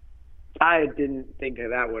 I didn't think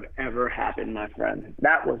that would ever happen, my friend.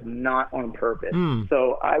 That was not on purpose.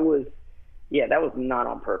 So that was not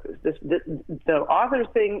on purpose. The author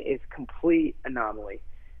thing is complete anomaly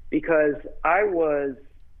because I was,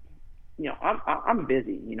 I'm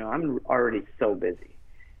busy. I'm already so busy.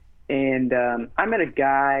 And I met a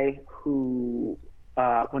guy who,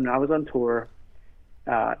 when I was on tour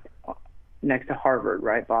next to Harvard,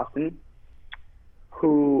 right, Boston,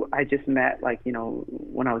 who I just met,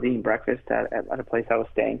 when I was eating breakfast at a place I was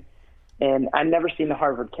staying. And I'd never seen the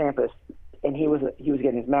Harvard campus, and he was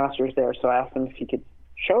getting his master's there, so I asked him if he could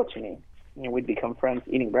show it to me. We'd become friends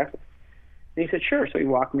eating breakfast. And he said, sure. So he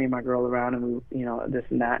walked me and my girl around, and we, this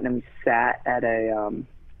and that, and then we sat at a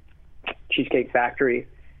Cheesecake Factory,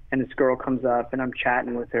 and this girl comes up, and I'm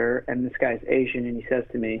chatting with her, and this guy's Asian, and he says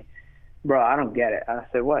to me, bro, I don't get it. I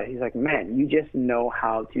said, what? He's like, man, you just know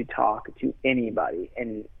how to talk to anybody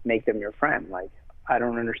and make them your friend. Like, I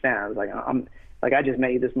don't understand. I was like, I just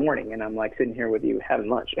met you this morning, and I'm like sitting here with you having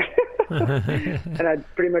lunch. And I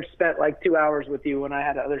pretty much spent like 2 hours with you when I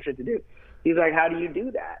had other shit to do. He's like, how do you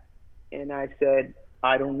do that? And I said,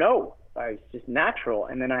 I don't know. It's just natural.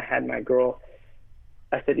 And then I had my girl,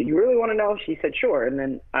 I said, do you really want to know? She said, sure. And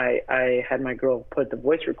then I had my girl put the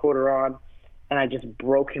voice recorder on, and I just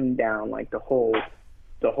broke him down, like the whole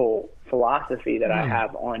philosophy that I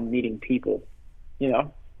have on meeting people,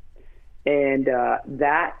 and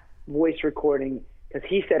that voice recording, because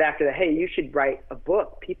he said after that, hey, you should write a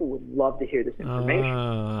book. People would love to hear this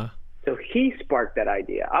information. So he sparked that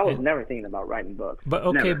idea. I was never thinking about writing books. But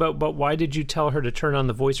okay, never. but why did you tell her to turn on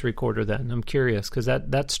the voice recorder then? I'm curious, because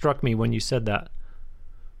that struck me when you said that.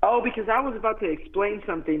 Oh, because I was about to explain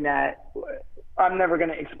something that I'm never going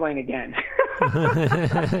to explain again.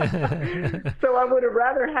 So I would have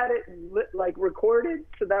rather had it recorded,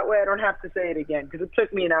 so that way I don't have to say it again, because it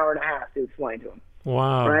took me an hour and a half to explain to him.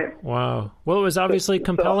 Wow. Right? Wow. Well, it was obviously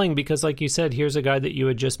compelling because, like you said, here's a guy that you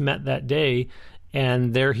had just met that day,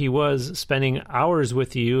 and there he was spending hours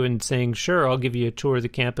with you and saying, sure, I'll give you a tour of the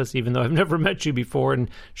campus, even though I've never met you before, and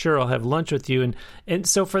sure, I'll have lunch with you. And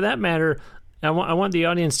so for that matter, I want the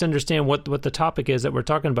audience to understand what the topic is that we're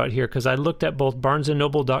talking about here, because I looked at both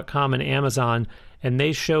BarnesandNoble.com and Amazon, and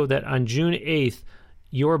they show that on June 8th,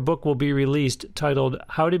 your book will be released titled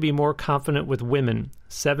How to Be More Confident with Women,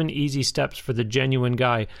 7 Easy Steps for the Genuine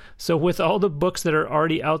Guy. So with all the books that are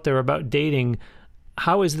already out there about dating,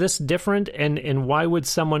 how is this different, and why would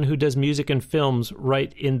someone who does music and films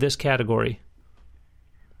write in this category?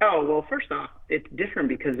 Oh, well, first off, it's different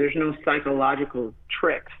because there's no psychological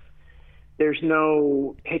tricks. There's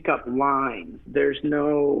no pickup lines. There's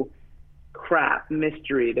no crap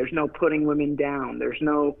mystery. There's no putting women down. There's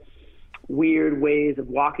no weird ways of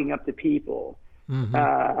walking up to people.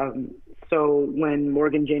 So when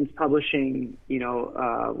Morgan James Publishing,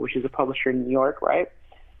 which is a publisher in New York, right,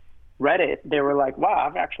 read it, they were like, wow,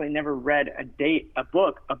 I've actually never read a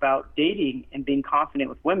book about dating and being confident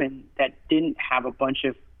with women that didn't have a bunch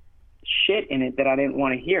of shit in it that I didn't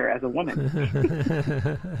want to hear as a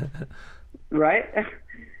woman. Right?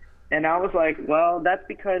 And I was like, well, that's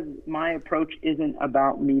because my approach isn't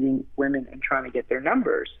about meeting women and trying to get their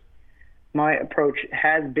numbers. My approach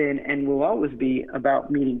has been and will always be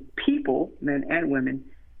about meeting people, men and women,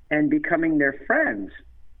 and becoming their friends.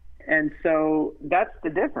 And so that's the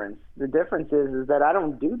difference. The difference is that I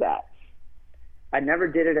don't do that. I never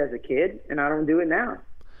did it as a kid, and I don't do it now.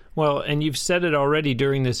 Well, and you've said it already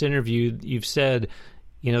during this interview. You've said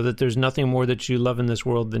that there's nothing more that you love in this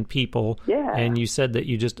world than people. Yeah. And you said that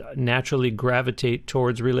you just naturally gravitate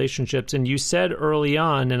towards relationships. And you said early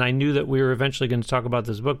on, and I knew that we were eventually going to talk about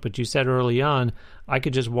this book, but you said early on, I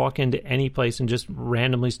could just walk into any place and just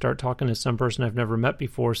randomly start talking to some person I've never met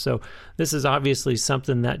before. So this is obviously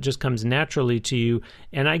something that just comes naturally to you.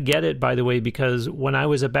 And I get it, by the way, because when I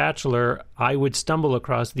was a bachelor, I would stumble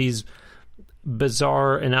across these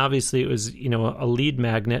bizarre, and obviously it was, a lead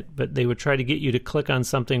magnet, but they would try to get you to click on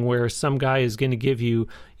something where some guy is going to give you,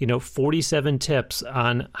 47 tips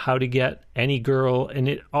on how to get any girl. And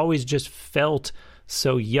it always just felt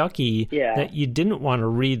so yucky that you didn't want to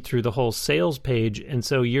read through the whole sales page. And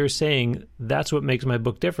so you're saying that's what makes my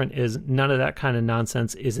book different, is none of that kind of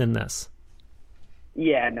nonsense is in this.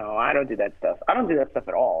 Yeah, no, I don't do that stuff. I don't do that stuff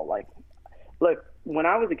at all. Like, look, when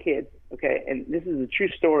I was a kid, okay, and this is a true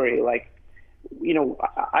story, like,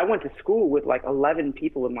 I went to school with like 11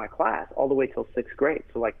 people in my class all the way till 6th grade.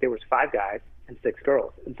 So like there was 5 guys and 6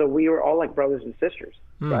 girls. And so we were all like brothers and sisters,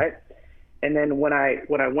 right? And then when I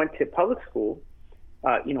went to public school,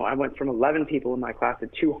 I went from 11 people in my class to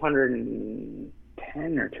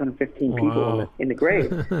 210 or 215 people in the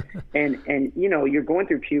grade. and you're going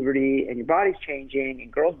through puberty and your body's changing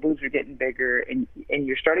and girls' boobs are getting bigger and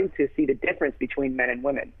you're starting to see the difference between men and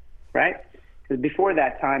women, right? Because before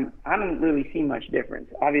that time, I don't really see much difference.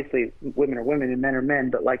 Obviously, women are women and men are men,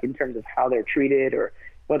 but like in terms of how they're treated or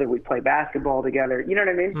whether we play basketball together, you know what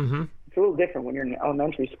I mean? Mm-hmm. It's a little different when you're in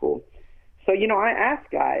elementary school. So, I asked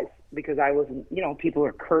guys because I wasn't, people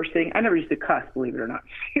are cursing. I never used to cuss, believe it or not.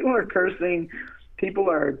 People are cursing. People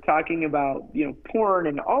are talking about, porn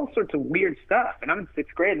and all sorts of weird stuff. And I'm in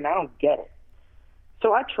 6th grade and I don't get it.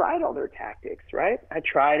 So I tried all their tactics, right? I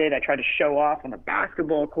tried it. I tried to show off on a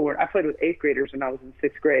basketball court. I played with 8th graders when I was in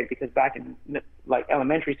 6th grade because back in like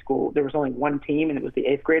elementary school, there was only one team and it was the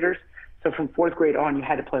 8th graders. So from 4th grade on, you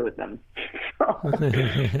had to play with them. So by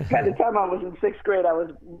the time I was in 6th grade, I was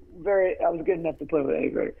good enough to play with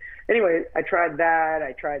 8th graders. Anyway, I tried that.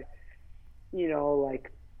 I tried,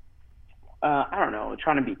 I don't know,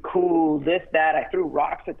 trying to be cool, this, that. I threw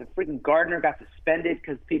rocks at the freaking gardener, got suspended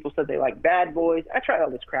because people said they like bad boys. I tried all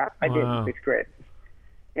this crap. I did in 6th grade.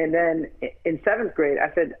 And then in 7th grade,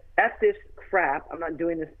 I said, F this crap. I'm not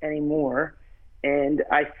doing this anymore. And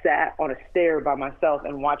I sat on a stair by myself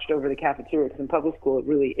and watched over the cafeteria because in public school, it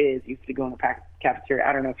really is. You used to go in the cafeteria.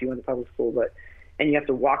 I don't know if you went to public school, and you have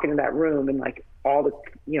to walk into that room and like all the,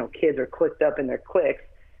 kids are clicked up in their cliques.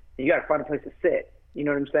 And you got to find a place to sit. You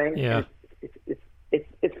know what I'm saying? Yeah.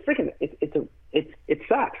 It's freaking it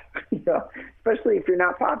sucks, especially if you're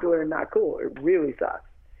not popular and not cool. It really sucks.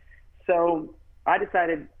 So I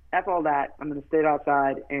decided, F all that. I'm going to stay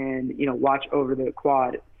outside and watch over the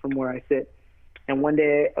quad from where I sit. And one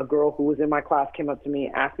day, a girl who was in my class came up to me,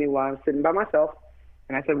 asked me why I was sitting by myself,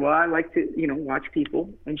 and I said, "Well, I like to watch people."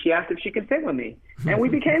 And she asked if she could sit with me, and we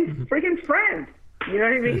became freaking friends. You know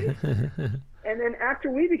what I mean? And then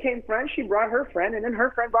after we became friends, she brought her friend, and then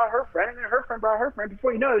her friend brought her friend, and then her friend brought her friend.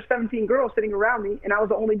 Before you know it, there's 17 girls sitting around me, and I was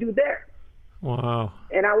the only dude there. Wow.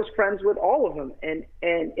 And I was friends with all of them. And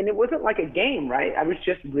it wasn't like a game, right? I was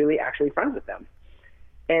just really actually friends with them.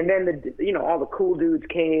 And then, all the cool dudes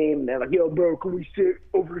came. They're like, yo, bro, can we sit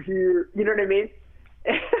over here? You know what I mean?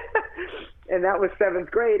 And that was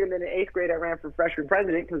 7th grade. And then in 8th grade, I ran for freshman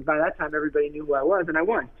president because by that time, everybody knew who I was, and I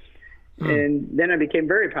won. And then I became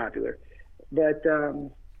very popular. But, I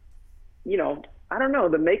don't know,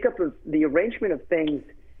 the makeup of the arrangement of things,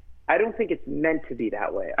 I don't think it's meant to be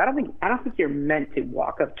that way. I don't think you're meant to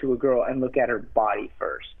walk up to a girl and look at her body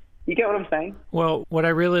first. You get what I'm saying? Well, what I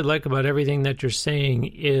really like about everything that you're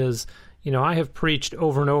saying is, I have preached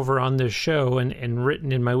over and over on this show and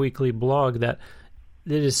written in my weekly blog that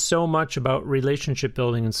it is so much about relationship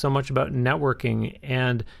building and so much about networking.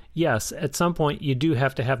 And yes, at some point you do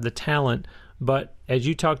have to have the talent. But as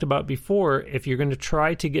you talked about before, if you're going to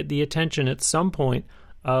try to get the attention at some point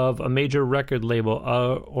of a major record label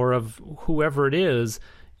or of whoever it is,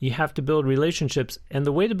 you have to build relationships. And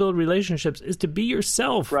the way to build relationships is to be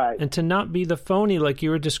yourself, right, and to not be the phony like you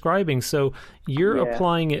were describing. So you're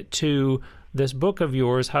applying it to this book of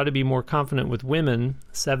yours, How to Be More Confident with Women,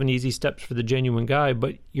 7 Easy Steps for the Genuine Guy,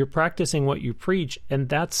 but you're practicing what you preach, and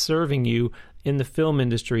that's serving you in the film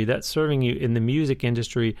industry, that's serving you in the music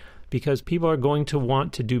industry, because people are going to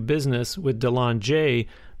want to do business with Dilan Jay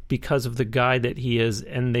because of the guy that he is,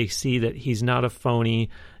 and they see that he's not a phony,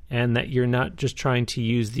 and that you're not just trying to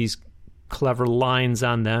use these clever lines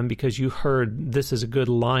on them because you heard this is a good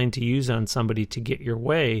line to use on somebody to get your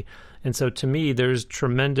way. And so to me, there's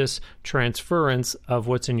tremendous transference of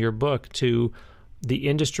what's in your book to the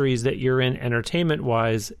industries that you're in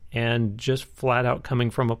entertainment-wise, and just flat out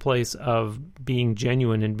coming from a place of being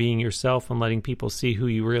genuine and being yourself and letting people see who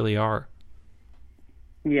you really are.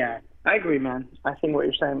 Yeah, I agree, man. I think what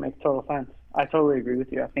you're saying makes total sense. I totally agree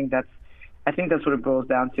with you. I think that's what it boils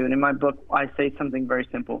down to. And in my book, I say something very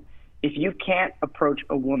simple. If you can't approach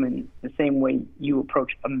a woman the same way you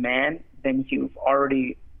approach a man, then you've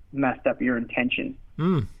already messed up your intention.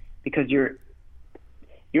 Because your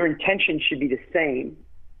intention should be the same,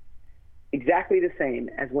 exactly the same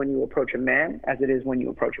as when you approach a man as it is when you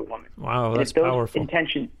approach a woman. Wow, that's powerful.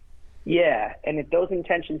 Yeah, and if those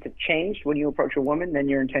intentions have changed when you approach a woman, then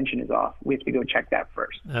your intention is off. We have to go check that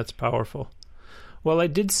first. That's powerful. Well, I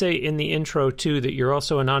did say in the intro, too, that you're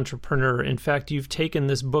also an entrepreneur. In fact, you've taken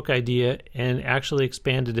this book idea and actually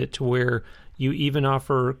expanded it to where you even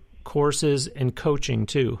offer courses and coaching,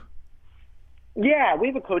 too. Yeah, we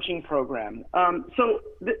have a coaching program. So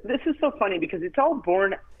this is so funny because it's all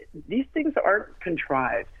born, these things aren't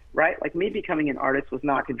contrived, right? Like me becoming an artist was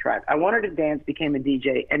not contrived. I wanted to dance, became a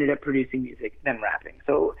DJ, ended up producing music, then rapping.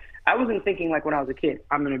 So I wasn't thinking like when I was a kid,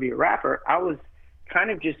 I'm going to be a rapper. I was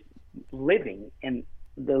kind of just living, and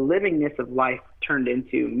the livingness of life turned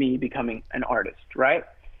into me becoming an artist, right?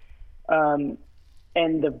 And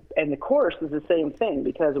the course is the same thing,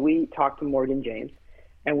 because we talked to Morgan James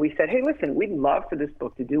and we said, hey, listen, we'd love for this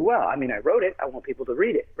book to do well. I mean, I wrote it. I want people to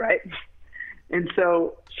read it, right? And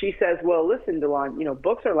so she says, well, listen, Dilan,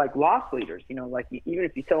 books are like loss leaders. Like even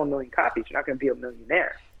if you sell 1 million copies, you're not going to be a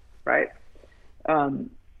millionaire, right?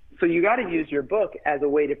 So you got to use your book as a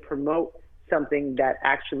way to promote something that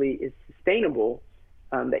actually is sustainable,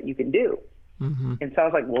 that you can do. Mm-hmm. And so I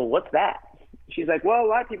was like, well, what's that? She's like, well, a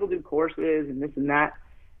lot of people do courses and this and that.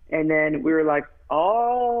 And then we were like,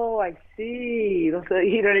 oh, I see. You know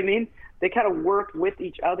what I mean? They kind of work with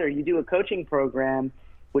each other. You do a coaching program,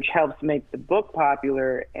 which helps make the book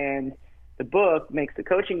popular, and the book makes the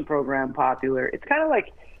coaching program popular. It's kind of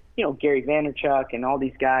like, Gary Vaynerchuk and all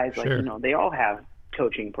these guys, Sure. like, they all have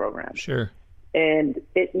coaching programs. Sure. And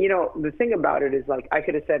the thing about it is, like, I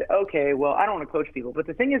could have said, okay, well, I don't want to coach people, but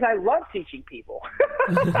the thing is, I love teaching people,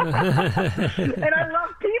 and I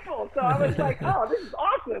love people. So I was like, oh, this is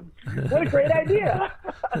awesome! What a great idea,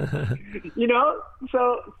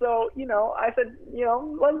 So I said,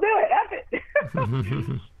 let's do it, F it,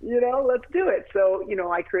 let's do it. So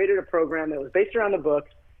I created a program that was based around the book,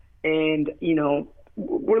 and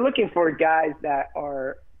we're looking for guys that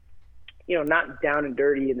are, not down and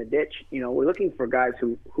dirty in the ditch. We're looking for guys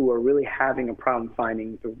who are really having a problem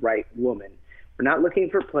finding the right woman. We're not looking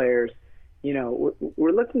for players.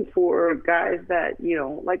 We're looking for guys that,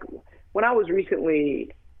 like when I was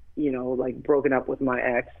recently, like broken up with my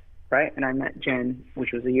ex, right? And I met Jen,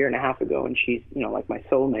 which was 1.5 years ago, and she's, like my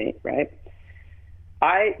soulmate, right?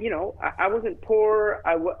 I wasn't poor.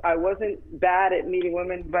 I wasn't bad at meeting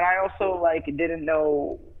women, but I also like didn't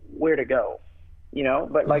know where to go.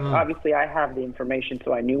 But like, obviously I have the information,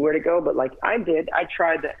 so I knew where to go, but like I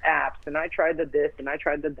tried the apps, and I tried the this, and I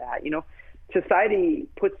tried the that, society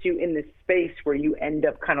puts you in this space where you end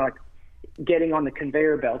up kind of like getting on the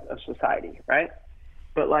conveyor belt of society. Right.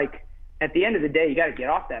 But like, at the end of the day, you got to get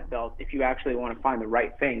off that belt if you actually want to find the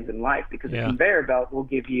right things in life, because the conveyor belt will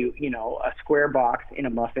give you, a square box in a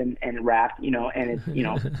muffin and wrapped, and it's,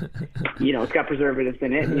 it's got preservatives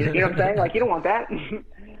in it. You know what I'm saying? Like, you don't want that.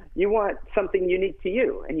 You want something unique to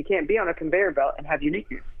you, and you can't be on a conveyor belt and have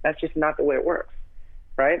uniqueness. That's just not the way it works,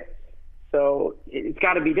 right? So it's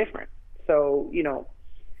got to be different. So,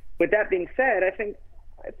 with that being said, I think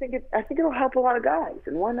it'll help a lot of guys,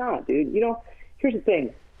 and why not, dude? Here's the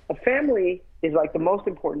thing: a family is like the most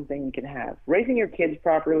important thing you can have. Raising your kids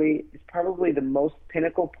properly is probably the most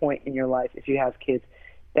pinnacle point in your life if you have kids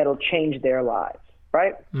that'll change their lives,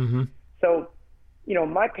 right? Mm-hmm. So,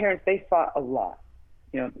 my parents, they fought a lot.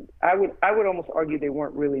 I would almost argue they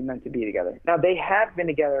weren't really meant to be together. Now, they have been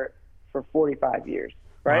together for 45 years,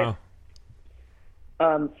 right?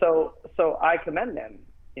 Wow. So I commend them,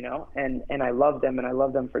 and I love them, and I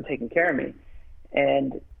love them for taking care of me.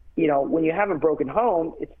 And, when you have a broken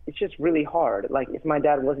home, it's just really hard. Like, if my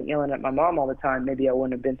dad wasn't yelling at my mom all the time, maybe I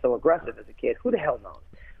wouldn't have been so aggressive as a kid. Who the hell knows?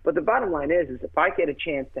 But the bottom line is if I get a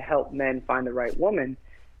chance to help men find the right woman,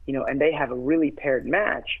 and they have a really paired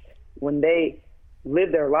match, when they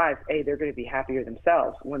live their lives, they're going to be happier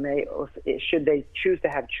themselves. Should they choose to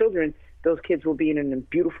have children, those kids will be in a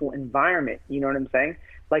beautiful environment. You know what I'm saying?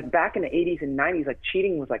 Like back in the 80s and 90s, like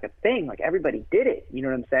cheating was like a thing. Like everybody did it. You know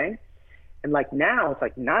what I'm saying? And like now it's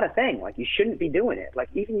like not a thing. Like you shouldn't be doing it. Like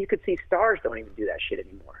even you could see stars don't even do that shit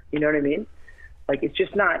anymore. You know what I mean? Like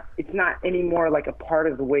it's not anymore like a part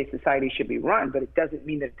of the way society should be run, but it doesn't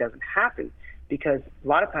mean that it doesn't happen. because a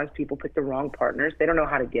lot of times people pick the wrong partners. They don't know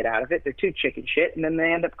how to get out of it. They're too chicken shit, and then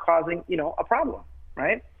they end up causing, a problem,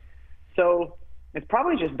 right? So it's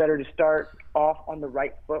probably just better to start off on the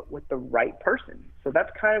right foot with the right person. So that's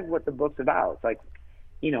kind of what the book's about. It's like,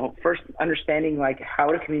 first understanding like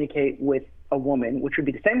how to communicate with a woman, which would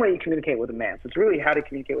be the same way you communicate with a man. So it's really how to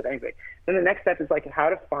communicate with anybody. Then the next step is like how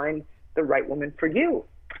to find the right woman for you,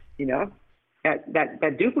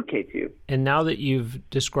 that duplicates you. And now that you've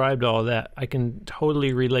described all that, I can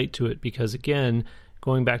totally relate to it because, again,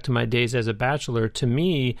 going back to my days as a bachelor, to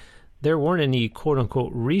me, there weren't any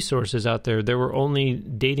quote-unquote resources out there. There were only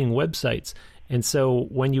dating websites. And so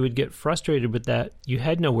when you would get frustrated with that, you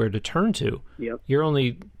had nowhere to turn to. Yep. Your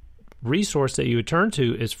only resource that you would turn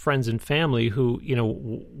to is friends and family who,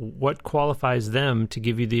 what qualifies them to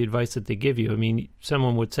give you the advice that they give you. I mean,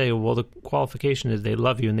 someone would say, well, the qualification is they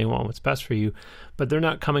love you and they want what's best for you, but they're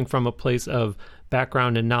not coming from a place of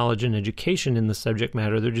background and knowledge and education in the subject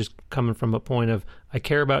matter. They're just coming from a point of, I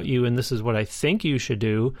care about you and this is what I think you should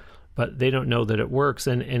do, but they don't know that it works.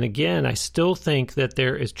 And again, I still think that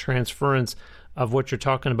there is transference of what you're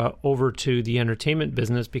talking about over to the entertainment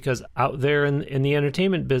business, because out there in the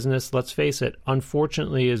entertainment business, let's face it,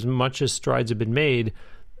 unfortunately, as much as strides have been made,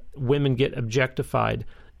 women get objectified.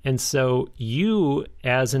 And so you,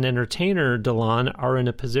 as an entertainer, Dilan, are in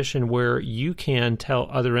a position where you can tell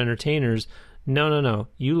other entertainers, no,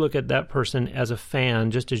 you look at that person as a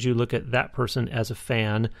fan, just as you look at that person as a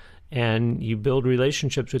fan, and you build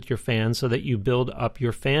relationships with your fans so that you build up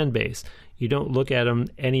your fan base. You don't look at them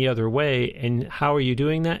any other way. And how are you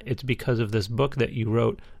doing that? It's because of this book that you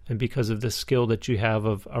wrote and because of the skill that you have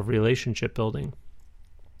of relationship building.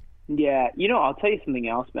 Yeah, I'll tell you something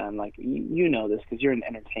else, man. Like, you know this because you're in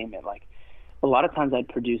entertainment. Like, a lot of times I'd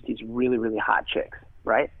produce these really, really hot chicks,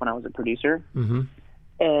 right, when I was a producer. Mm-hmm.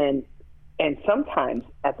 And sometimes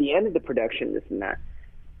at the end of the production, this and that,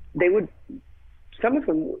 some of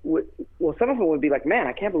them would be like, man,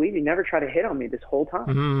 I can't believe you never tried to hit on me this whole time.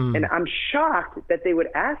 Mm. And I'm shocked that they would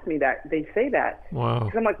ask me that. They say that. Wow.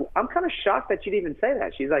 Because I'm like, I'm kind of shocked that you'd even say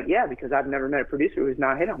that. She's like, yeah, because I've never met a producer who's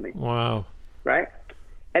not hit on me. Wow. Right?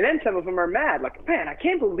 And then some of them are mad, like, man, I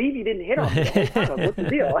can't believe you didn't hit on me the whole time. What's the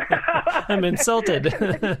deal? I'm insulted.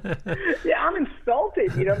 Yeah, I'm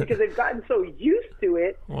insulted, because they've gotten so used to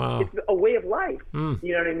it. Wow. It's a way of life. Mm.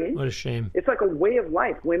 You know what I mean? What a shame. It's like a way of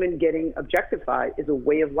life. Women getting objectified is a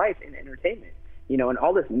way of life in entertainment. And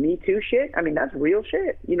all this Me Too shit, I mean, that's real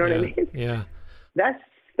shit. You know what I mean? Yeah. That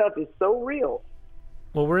stuff is so real.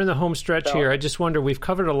 Well, we're in the home stretch here. I just wonder, we've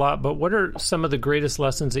covered a lot, but what are some of the greatest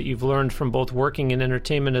lessons that you've learned from both working in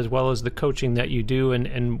entertainment as well as the coaching that you do,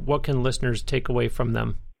 and what can listeners take away from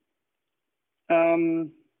them? I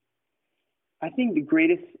think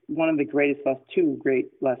one of the greatest, two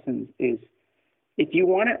great lessons is if you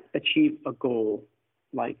want to achieve a goal,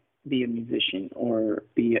 like be a musician or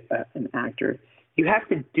be an actor, you have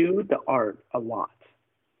to do the art a lot,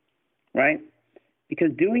 right?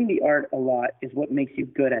 Because doing the art a lot is what makes you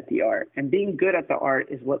good at the art. And being good at the art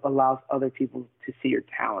is what allows other people to see your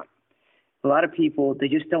talent. A lot of people, they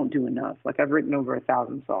just don't do enough. Like, I've written over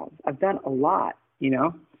 1,000 songs. I've done a lot,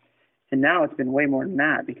 And now it's been way more than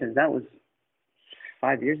that, because that was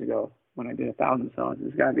 5 years ago when I did 1,000 songs.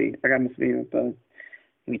 I got to be about maybe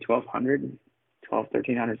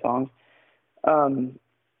 1,300 songs.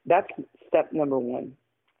 That's step number one,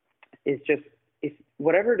 is just, if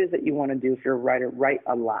whatever it is that you want to do, if you're a writer, write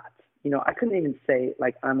a lot. I couldn't even say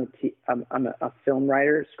like I'm a film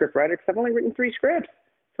writer, script writer, because I've only written 3 scripts.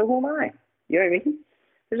 So who am I? You know what I mean?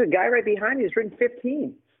 There's a guy right behind me who's written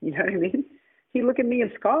 15. You know what I mean? He look at me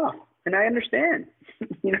and scoff, and I understand.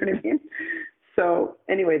 You know what I mean? So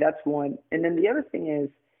anyway, that's one. And then the other thing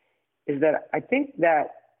is that I think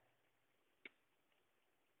that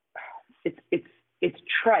it's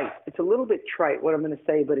trite. It's a little bit trite what I'm going to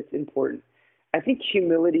say, but it's important. I think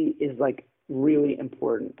humility is like really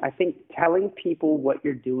important. I think telling people what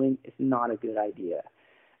you're doing is not a good idea.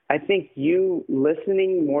 I think you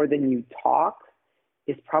listening more than you talk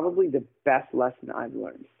is probably the best lesson I've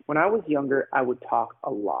learned. When I was younger, I would talk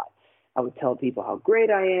a lot. I would tell people how great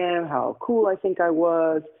I am, how cool I think I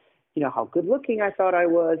was, how good looking I thought I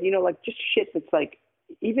was, like just shit that's like,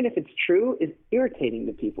 even if it's true, is irritating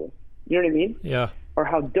to people. You know what I mean? Yeah. Or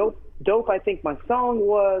how dope I think my song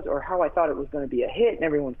was, or how I thought it was going to be a hit and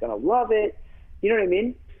everyone's going to love it. You know what I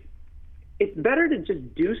mean? It's better to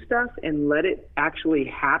just do stuff and let it actually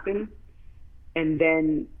happen, and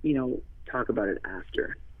then, talk about it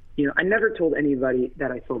after. I never told anybody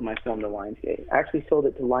that I sold my film to Lionsgate. I actually sold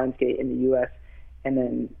it to Lionsgate in the U.S., and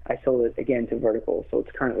then I sold it again to Vertical. So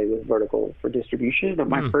it's currently with Vertical for distribution, but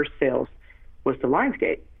my first sales was to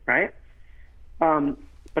Lionsgate, right?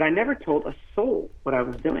 But I never told a soul what I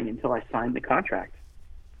was doing until I signed the contract,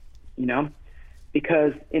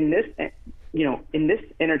 because in this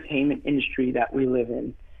entertainment industry that we live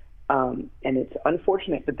in, and it's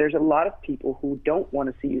unfortunate, but there's a lot of people who don't want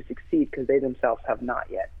to see you succeed because they themselves have not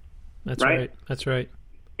yet. That's right. That's right.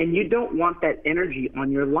 And you don't want that energy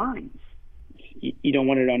on your lines. You don't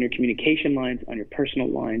want it on your communication lines, on your personal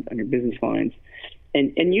lines, on your business lines.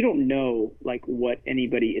 And you don't know like what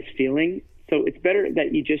anybody is feeling. So it's better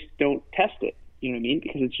that you just don't test it. You know what I mean?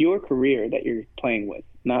 Because it's your career that you're playing with,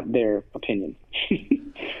 not their opinion.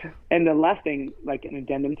 And the last thing, like an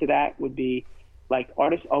addendum to that would be, like,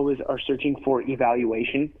 artists always are searching for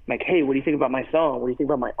evaluation. Like, hey, what do you think about my song? What do you think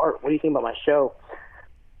about my art? What do you think about my show?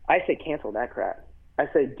 I say cancel that crap. I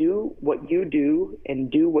say do what you do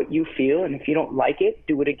and do what you feel. And if you don't like it,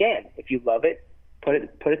 do it again. If you love it, put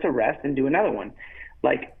it to rest and do another one.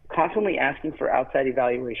 Like, constantly asking for outside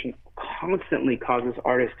evaluation constantly causes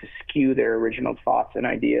artists to skew their original thoughts and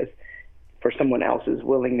ideas for someone else's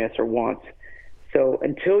willingness or wants. So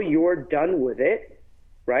until you're done with it,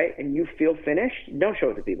 right, and you feel finished, don't show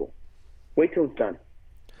it to people. Wait till it's done.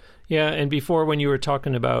 Yeah, and before, when you were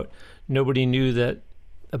talking about nobody knew that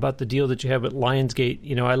about the deal that you have with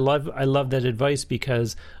Lionsgate, I love that advice,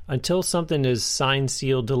 because until something is signed,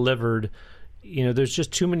 sealed, delivered, there's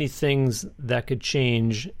just too many things that could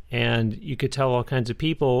change, and you could tell all kinds of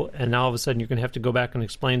people, and now all of a sudden you're going to have to go back and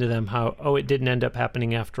explain to them how, it didn't end up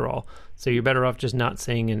happening after all. So you're better off just not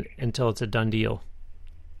saying it until it's a done deal.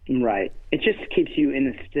 Right. It just keeps you in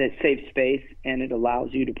a safe space, and it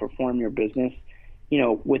allows you to perform your business,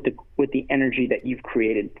 with the energy that you've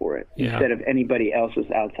created for it, instead of anybody else's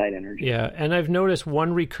outside energy. Yeah, and I've noticed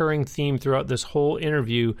one recurring theme throughout this whole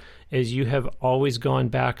interview is you have always gone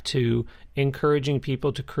back to encouraging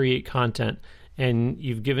people to create content. And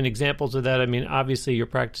you've given examples of that. I mean, obviously you're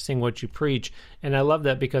practicing what you preach. And I love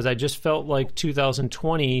that, because I just felt like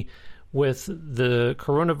 2020, with the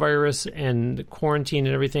coronavirus and the quarantine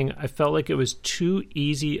and everything, I felt like it was too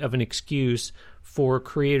easy of an excuse for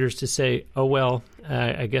creators to say, oh, well,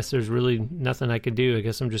 I guess there's really nothing I could do. I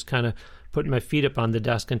guess I'm just kind of putting my feet up on the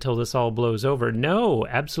desk until this all blows over. No,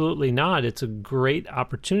 absolutely not. It's a great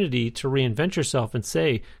opportunity to reinvent yourself and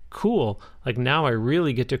say, cool, like now I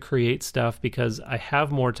really get to create stuff because I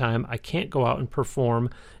have more time. I can't go out and perform.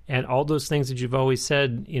 And all those things that you've always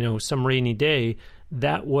said, some rainy day,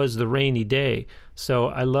 that was the rainy day. So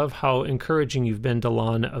I love how encouraging you've been,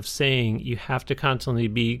 Dilan, of saying you have to constantly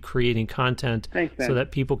be creating content. Thanks, man. So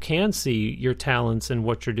that people can see your talents and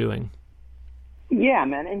what you're doing. Yeah,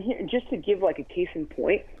 man. And here, just to give like a case in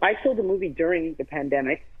point, I sold a movie during the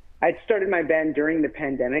pandemic. I started my band during the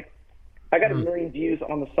pandemic. I got 1 million views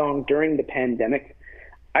on the song during the pandemic.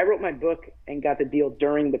 I wrote my book and got the deal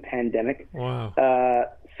during the pandemic. Wow.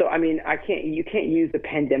 So, I mean, you can't use the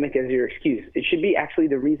pandemic as your excuse. It should be actually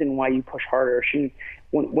the reason why you push harder.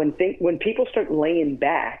 When people start laying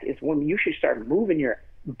back is when you should start moving your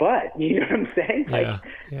butt. You know what I'm saying? Like,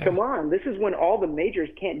 come on. This is when all the majors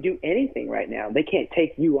can't do anything right now. They can't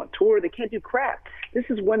take you on tour. They can't do crap. This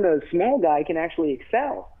is when the small guy can actually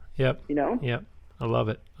excel. Yep. Yep. I love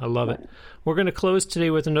it. I love it. We're going to close today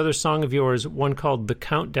with another song of yours, one called The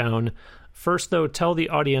Countdown. First, though, tell the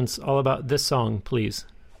audience all about this song, please.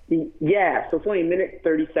 Yeah, so it's only 1 minute,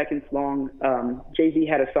 30 seconds long. Jay-Z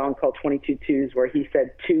had a song called 22 Twos where he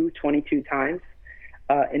said 22 times.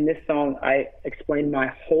 In this song, I explained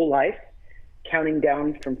my whole life, counting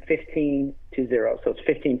down from 15 to 0. So it's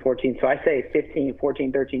 15, 14. So I say 15,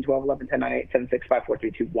 14, 13, 12, 11, 10, 9, 8, 7, 6, 5, 4,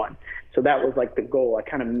 3, 2, 1. So that was like the goal. I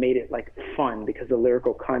kind of made it like fun because the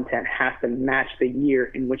lyrical content has to match the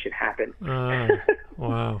year in which it happened.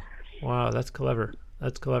 Wow. Wow, that's clever.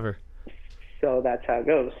 That's clever. So that's how it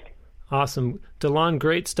goes. Awesome. Dilan,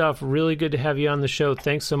 great stuff. Really good to have you on the show.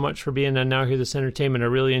 Thanks so much for being on Now Hear This Entertainment. I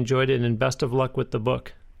really enjoyed it, and best of luck with the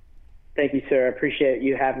book. Thank you, sir. I appreciate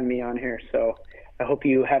you having me on here. So I hope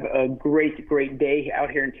you have a great, great day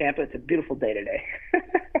out here in Tampa. It's a beautiful day today.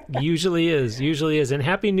 Usually is. And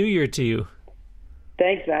Happy New Year to you.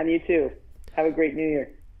 Thanks, man. You too. Have a great New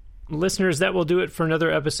Year. Listeners, that will do it for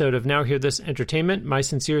another episode of Now Hear This Entertainment. My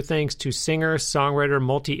sincere thanks to singer, songwriter,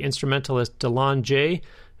 multi-instrumentalist Dilan Jay,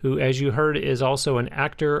 who, as you heard, is also an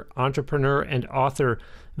actor, entrepreneur, and author.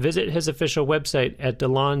 Visit his official website at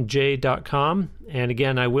dilanjay.com. And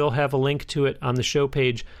again, I will have a link to it on the show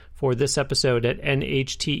page for this episode at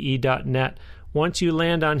NHTE.net. Once you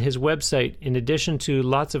land on his website, in addition to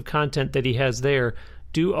lots of content that he has there,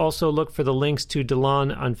 do also look for the links to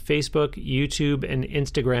Dilan on Facebook, YouTube, and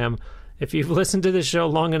Instagram. If you've listened to the show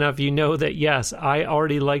long enough, you know that, yes, I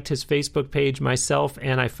already liked his Facebook page myself,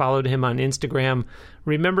 and I followed him on Instagram.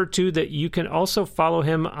 Remember, too, that you can also follow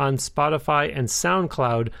him on Spotify and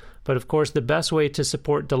SoundCloud. But, of course, the best way to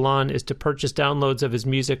support Dilan is to purchase downloads of his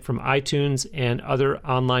music from iTunes and other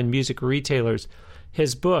online music retailers.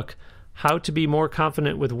 His book, How to Be More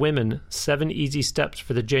Confident with Women, 7 Easy Steps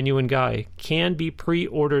for the Genuine Guy, can be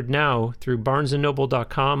pre-ordered now through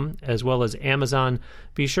barnesandnoble.com as well as Amazon.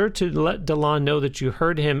 Be sure to let Dilan know that you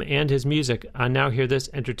heard him and his music on Now Hear This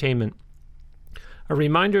Entertainment. A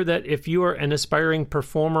reminder that if you are an aspiring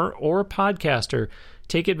performer or podcaster,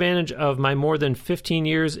 take advantage of my more than 15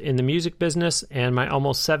 years in the music business and my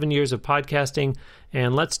almost 7 years of podcasting,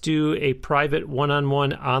 and let's do a private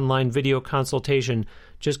one-on-one online video consultation.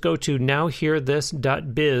 Just go to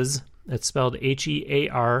nowhearthis.biz, that's spelled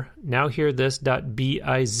H-E-A-R,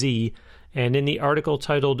 nowhearthis.biz, and in the article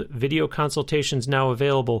titled Video Consultations Now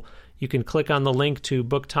Available, you can click on the link to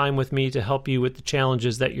book time with me to help you with the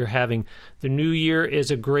challenges that you're having. The new year is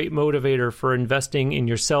a great motivator for investing in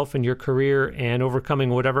yourself and your career and overcoming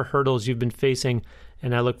whatever hurdles you've been facing,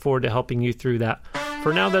 and I look forward to helping you through that.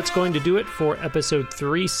 For now, that's going to do it for episode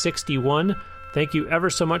 361. Thank you ever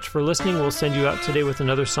so much for listening. We'll send you out today with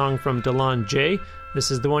another song from Dilan Jay. This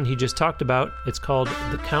is the one he just talked about. It's called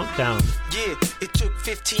The Countdown. Yeah, it took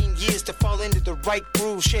 15 years to fall into the right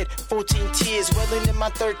groove. Shed 14 tears, well into my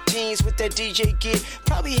 13s with that DJ gig.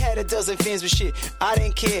 Probably had a dozen fans, but shit, I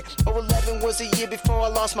didn't care. 11 was a year before I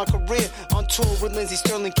lost my career. On tour with Lindsey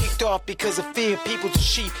Sterling, kicked off because of fear. People to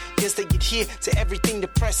sheep, yes, they get here to everything the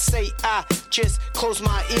press say. I just close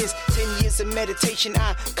my ears. 10 years of meditation,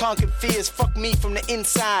 I conquered fears. Fuck me from the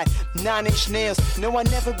inside, 9-inch nails. No, I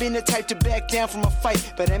never been the type to back down from a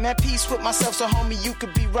fight, but I'm at peace with myself, so homie, you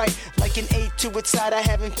could be right. Like an 8 to its side, I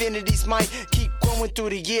have infinity's might. Keep going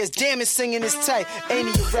through the years, damn it, singing is tight.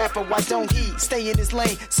 Ain't he a rapper, why don't he stay in his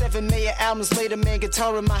lane? 7 million albums later, man,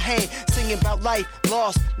 guitar in my hand, singing about life,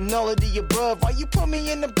 lost, and all of the above. Why you put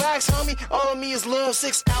me in the box, homie? All of me is love.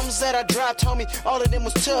 6 albums that I dropped, homie, all of them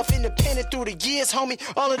was tough. Independent through the years, homie,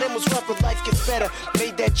 all of them was rough, but life gets better.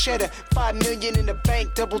 Made that cheddar, 5 million in the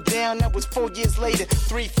bank, double down, that was 4 years later.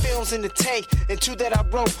 3 films in the tank, and 2 that I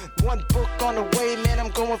wrote. 1 book on the way, man,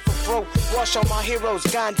 I'm going for broke. Wash all my heroes,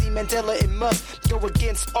 Gandhi, Mandela, and Musk. Go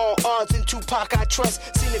against all odds, and Tupac I trust.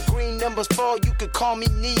 Seen the green numbers fall, you could call me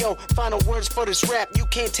Neo. Final words for this rap, you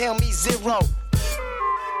can't tell me zero.